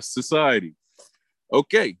a just society.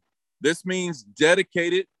 Okay, this means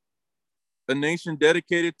a nation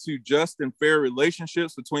dedicated to just and fair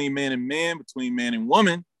relationships between man and man, between man and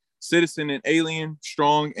woman, citizen and alien,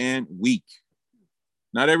 strong and weak.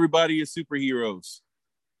 Not everybody is superheroes.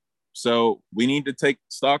 So we need to take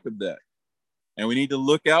stock of that. And we need to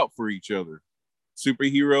look out for each other,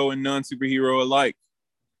 superhero and non-superhero alike.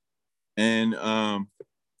 And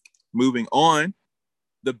moving on,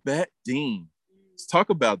 the Bet Din. Let's talk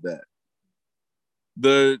about that.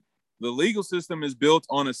 The legal system is built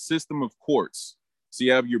on a system of courts. So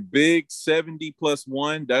you have your big 70 plus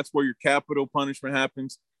 1. That's where your capital punishment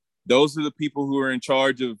happens. Those are the people who are in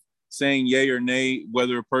charge of saying yay or nay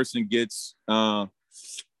whether a person gets, and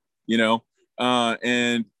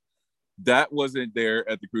that wasn't there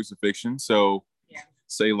at the crucifixion. So yeah,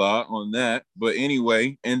 Selah on that. But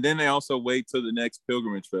anyway, and then they also wait till the next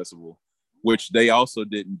pilgrimage festival, which they also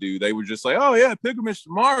didn't do. They were just like, oh yeah, pilgrimage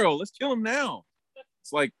tomorrow. Let's kill him now.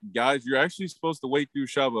 It's like, guys, you're actually supposed to wait through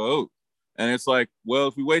Shavuot. And it's like, well,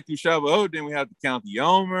 if we wait through Shavuot, then we have to count the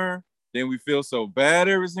Omer. Then we feel so bad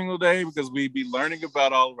every single day because we'd be learning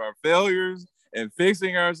about all of our failures and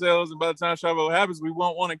fixing ourselves. And by the time Shavuot happens, we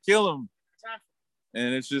won't want to kill them.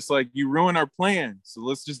 And it's just like, you ruin our plan. So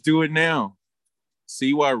let's just do it now.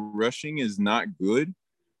 See why rushing is not good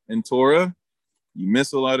in Torah? You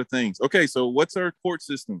miss a lot of things. Okay, so what's our court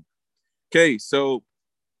system? Okay, so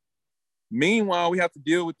meanwhile, we have to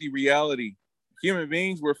deal with the reality. Human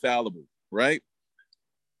beings were fallible, right?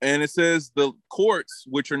 And it says the courts,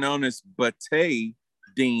 which are known as Batei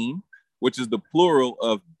Din, which is the plural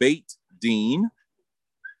of Beit Din.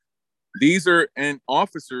 These are and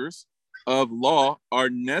officers of law are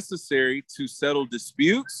necessary to settle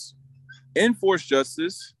disputes, enforce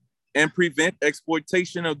justice, and prevent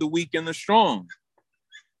exploitation of the weak and the strong,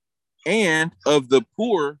 and of the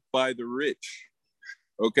poor by the rich.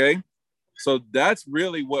 Okay? So that's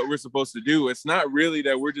really what we're supposed to do. It's not really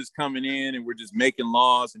that we're just coming in and we're just making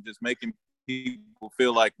laws and just making people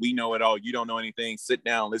feel like we know it all. You don't know anything. Sit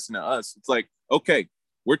down, listen to us. It's like, okay,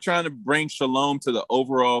 we're trying to bring shalom to the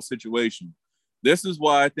overall situation. This is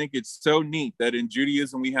why I think it's so neat that in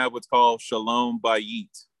Judaism, we have what's called Shalom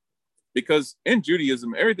Bayit. Because in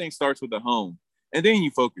Judaism, everything starts with the home and then you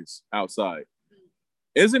focus outside.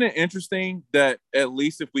 Isn't it interesting that at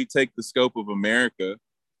least if we take the scope of America,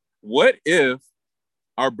 what if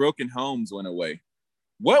our broken homes went away?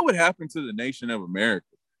 What would happen to the nation of America?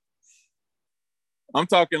 I'm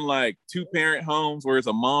talking like 2-parent homes where it's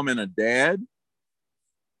a mom and a dad,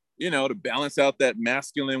 to balance out that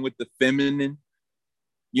masculine with the feminine,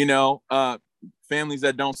 families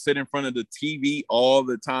that don't sit in front of the TV all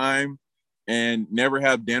the time and never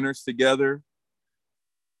have dinners together.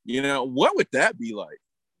 What would that be like?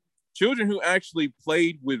 Children who actually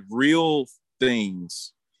played with real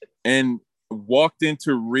things and walked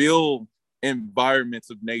into real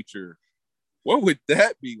environments of nature. What would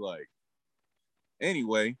that be like?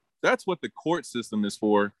 Anyway, that's what the court system is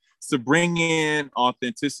for. It's to bring in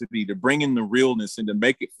authenticity, to bring in the realness, and to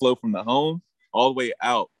make it flow from the home all the way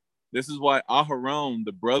out. This is why Aharon,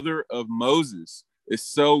 the brother of Moses, is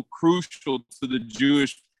so crucial to the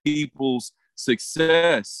Jewish people's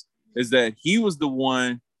success, is that he was the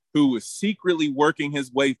one who was secretly working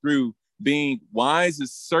his way through being wise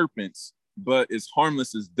as serpents, but as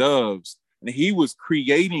harmless as doves. And he was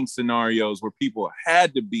creating scenarios where people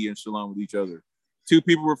had to be in shalom with each other. two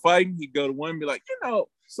people were fighting, he'd go to one and be like,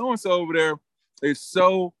 so-and-so over there is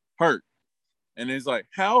so hurt. And it's like,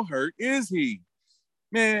 how hurt is he?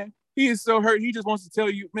 Man, he is so hurt. He just wants to tell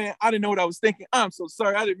you, man, I didn't know what I was thinking. I'm so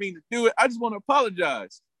sorry. I didn't mean to do it. I just want to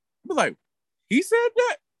apologize. I'm like, he said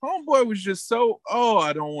that? Homeboy was just so,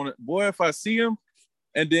 I don't want to. Boy, if I see him,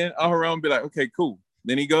 and then I'll around be like, okay, cool.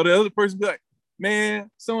 Then he go to the other person be like, man,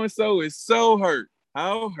 so-and-so is so hurt.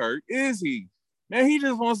 How hurt is he? Man, he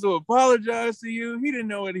just wants to apologize to you. He didn't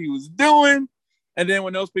know what he was doing. And then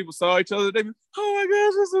when those people saw each other, they'd be, oh my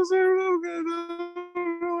gosh, I'm so sorry. Oh, God, I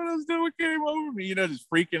don't know what I was doing. What came over me? Just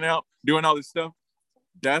freaking out, doing all this stuff.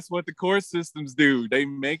 That's what the court systems do. They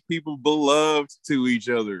make people beloved to each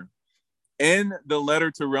other. In the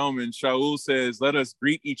letter to Romans, Shaul says, let us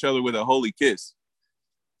greet each other with a holy kiss.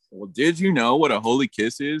 Well, did you know what a holy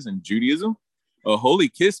kiss is in Judaism? A holy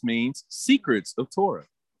kiss means secrets of Torah.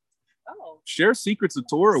 Oh. Share secrets of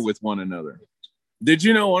Torah with one another. Did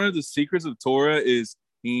you know one of the secrets of Torah is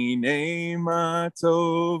Hine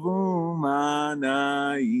matovu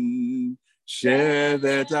manayim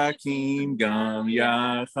shevet akim gam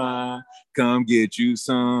yacha. Come get you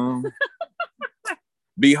some.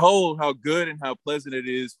 Behold how good and how pleasant it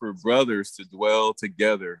is for brothers to dwell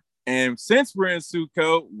together. And since we're in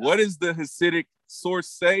Sukkot, what does the Hasidic source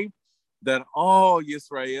say? That all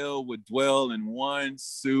Yisrael would dwell in one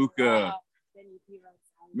sukkah.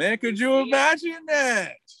 Man, could you imagine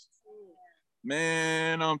that?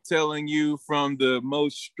 Man, I'm telling you, from the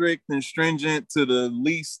most strict and stringent to the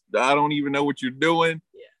least, I don't even know what you're doing.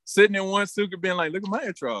 Yeah. Sitting in one sukkah being like, look at my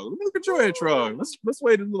etrog. Look at your etrog. Let's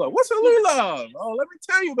wait a lulav. What's a lulav? Oh, let me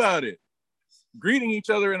tell you about it. Greeting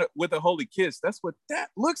each other with a holy kiss. That's what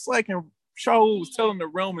that looks like. And Shaul was telling the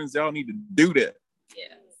Romans, y'all need to do that.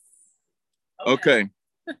 Yes. Okay.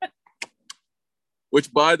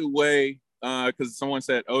 Which, by the way, because someone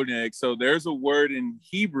said oneg, so there's a word in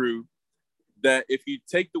Hebrew that if you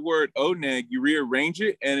take the word oneg, you rearrange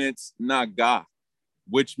it, and it's naga,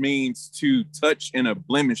 which means to touch in a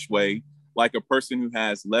blemish way, like a person who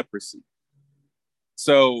has leprosy.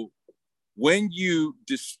 So when you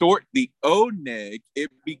distort the oneg,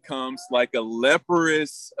 it becomes like a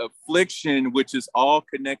leprous affliction, which is all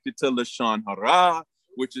connected to lashon hara,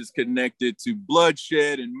 which is connected to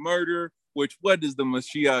bloodshed and murder. Which, what does the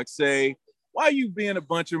Mashiach say? Why are you being a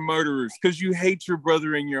bunch of murderers? Because you hate your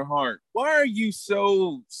brother in your heart. Why are you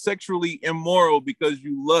so sexually immoral? Because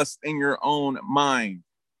you lust in your own mind.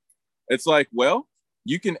 It's like, well,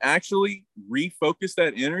 you can actually refocus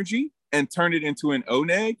that energy and turn it into an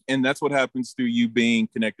oneg, and that's what happens through you being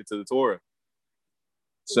connected to the Torah.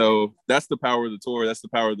 So that's the power of the Torah. That's the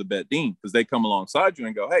power of the Bet Din, because they come alongside you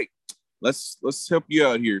and go, hey, let's help you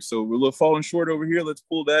out here. So we're a little falling short over here. Let's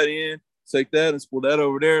pull that in. Take that. Let's pull that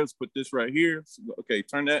over there. Let's put this right here. Okay,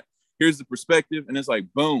 turn that. Here's the perspective. And it's like,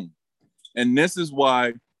 boom. And this is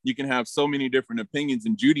why you can have so many different opinions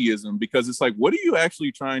in Judaism, because it's like, what are you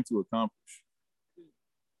actually trying to accomplish?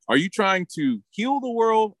 Are you trying to heal the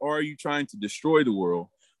world, or are you trying to destroy the world?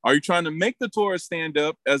 Are you trying to make the Torah stand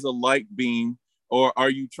up as a light beam, or are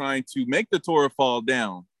you trying to make the Torah fall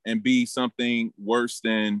down and be something worse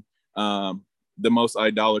than the most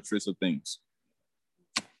idolatrous of things?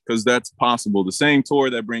 Because that's possible. The same Torah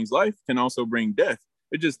that brings life can also bring death.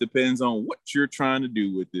 It just depends on what you're trying to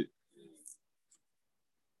do with it.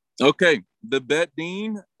 Okay, the Bet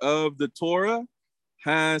Din of the Torah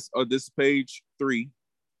has, this is page 3.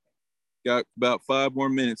 Got about 5 more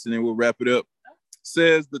minutes and then we'll wrap it up.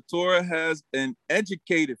 Says the Torah has an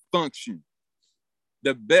educative function.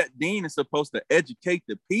 The Bet Din is supposed to educate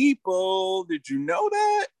the people. Did you know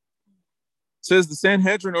that? Says the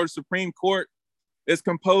Sanhedrin, or the Supreme Court, is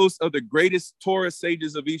composed of the greatest Torah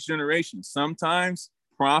sages of each generation. Sometimes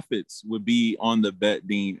prophets would be on the Bet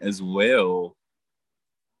Din as well.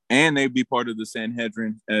 And they'd be part of the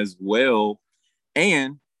Sanhedrin as well.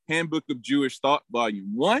 And Handbook of Jewish Thought,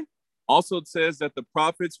 Volume 1, also says that the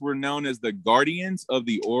prophets were known as the guardians of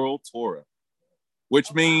the oral Torah,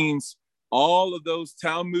 which means all of those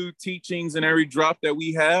Talmud teachings and every drop that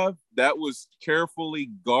we have, that was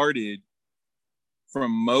carefully guarded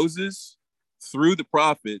from Moses through the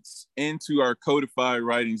prophets into our codified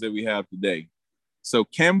writings that we have today. So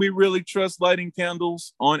can we really trust lighting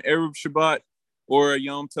candles on Erev Shabbat or a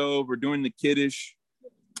Yom Tov or doing the Kiddush?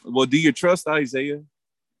 Well, do you trust Isaiah?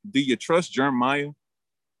 Do you trust Jeremiah?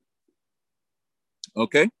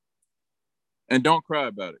 Okay. And don't cry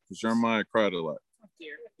about it, because Jeremiah cried a lot.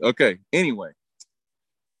 Okay, anyway.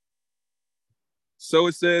 So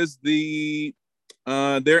it says they're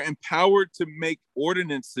empowered to make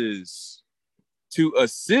ordinances to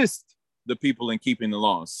assist the people in keeping the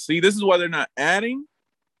laws. See, this is why they're not adding.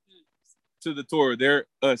 to the Torah. They're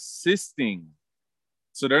assisting.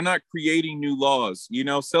 So they're not creating new laws. You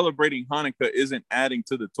know, celebrating Hanukkah isn't adding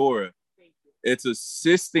to the Torah. It's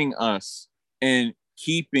assisting us in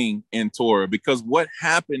keeping in Torah. Because what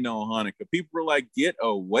happened on Hanukkah? People were like, get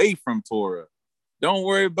away from Torah. Don't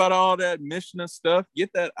worry about all that Mishnah stuff.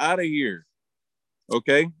 Get that out of here.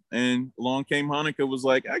 Okay. And along came Hanukkah, was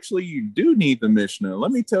like, actually, you do need the Mishnah.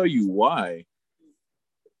 Let me tell you why.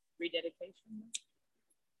 Rededication.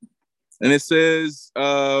 And it says,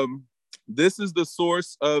 this is the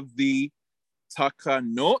source of the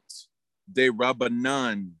Takanot de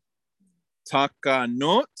Rabbanan.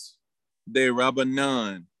 Takanot de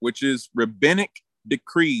Rabbanan, which is rabbinic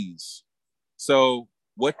decrees. So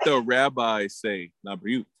what the rabbis say,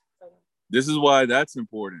 this is why that's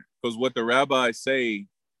important. Because what the rabbis say,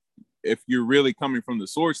 if you're really coming from the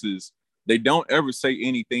sources, they don't ever say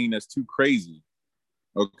anything that's too crazy.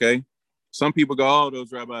 Okay? Some people go, oh,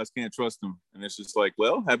 those rabbis can't trust them. And it's just like,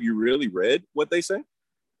 well, have you really read what they say?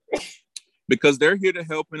 Because they're here to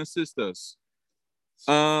help and assist us.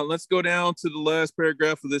 Let's go down to the last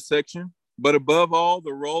paragraph of this section. But above all,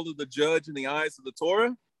 the role of the judge in the eyes of the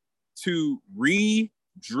Torah to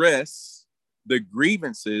redress the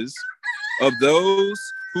grievances of those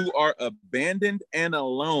who are abandoned and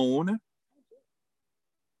alone,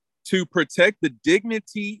 to protect the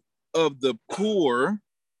dignity of the poor,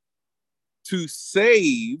 to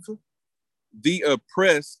save the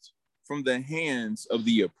oppressed from the hands of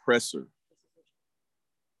the oppressor.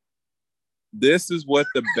 This is what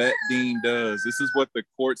the Bet Din does. This is what the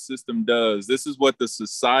court system does. This is what the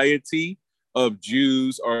society of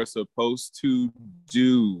Jews are supposed to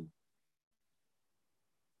do.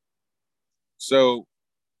 So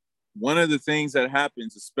one of the things that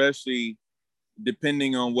happens, especially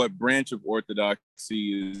depending on what branch of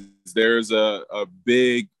Orthodoxy is, there's a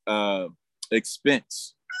big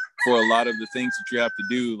expense for a lot of the things that you have to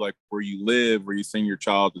do, like where you live, where you send your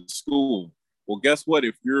child to school. Well, guess what?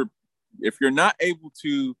 If you're not able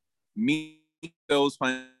to meet those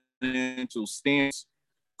financial standards,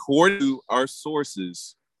 according to our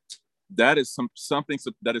sources, that is something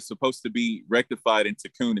that is supposed to be rectified and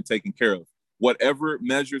tikkun and taken care of. Whatever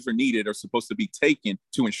measures are needed are supposed to be taken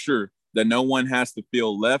to ensure that no one has to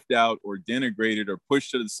feel left out or denigrated or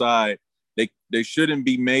pushed to the side. They shouldn't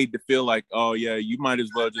be made to feel like, oh yeah, you might as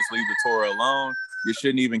well just leave the Torah alone. You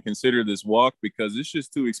shouldn't even consider this walk because it's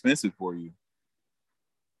just too expensive for you.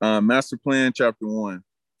 Master Plan, Chapter 1.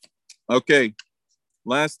 Okay,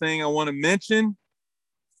 last thing I want to mention,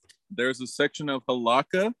 there's a section of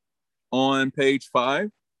Halakha on page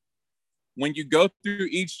 5. When you go through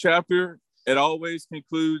each chapter, it always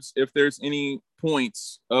concludes if there's any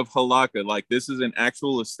points of Halakha, like this is an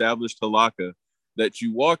actual established Halakha that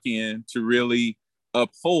you walk in to really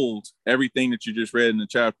uphold everything that you just read in the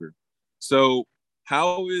chapter. So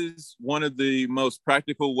how is one of the most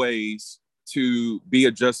practical ways to be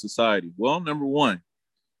a just society? Well, number one,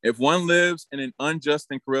 if one lives in an unjust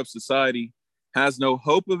and corrupt society, has no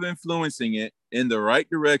hope of influencing it in the right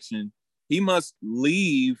direction, he must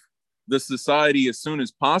leave the society as soon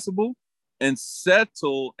as possible and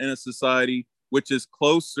settle in a society which is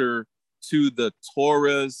closer to the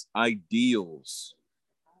Torah's ideals.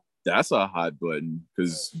 That's a hot button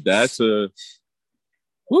because that's a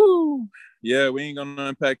woo. Yeah, we ain't gonna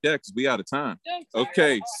unpack that because we out of time.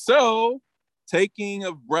 Okay, so taking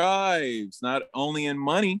of bribes, not only in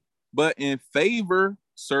money, but in favor,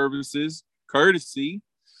 services, courtesy.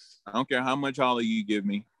 I don't care how much holler you give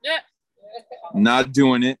me. Yeah. Not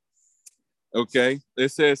doing it. Okay.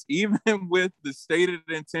 It says, even with the stated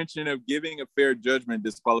intention of giving a fair judgment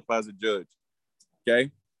disqualifies a judge.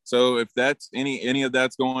 Okay. So if that's any of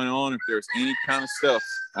that's going on, if there's any kind of stuff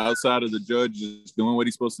outside of the judge just doing what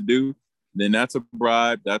he's supposed to do, then that's a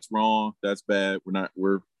bribe. That's wrong. That's bad.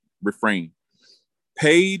 We're refrain.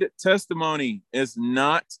 Paid testimony is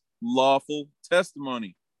not lawful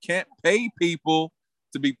testimony. Can't pay people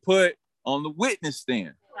to be put on the witness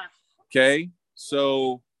stand. Okay.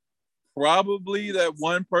 So probably that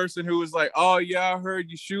one person who was like, oh yeah, I heard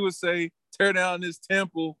Yeshua say, tear down this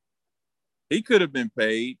temple. He could have been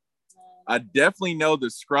paid. I definitely know the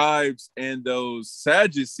scribes and those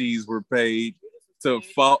Sadducees were paid to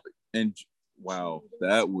fall. And wow,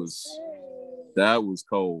 that was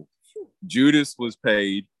cold. Judas was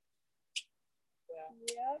paid.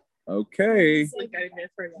 Okay.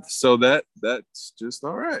 So that's just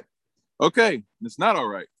all right. Okay. It's not all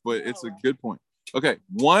right, but it's a good point. Okay.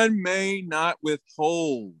 One may not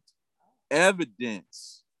withhold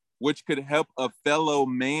evidence which could help a fellow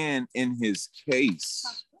man in his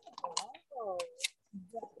case.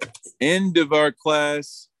 End of our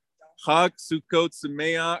class. Chag Sukkot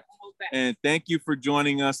Sameach. And thank you for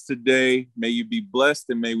joining us today. May you be blessed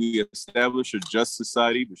and may we establish a just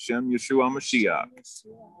society. B'Shem Yeshua Mashiach.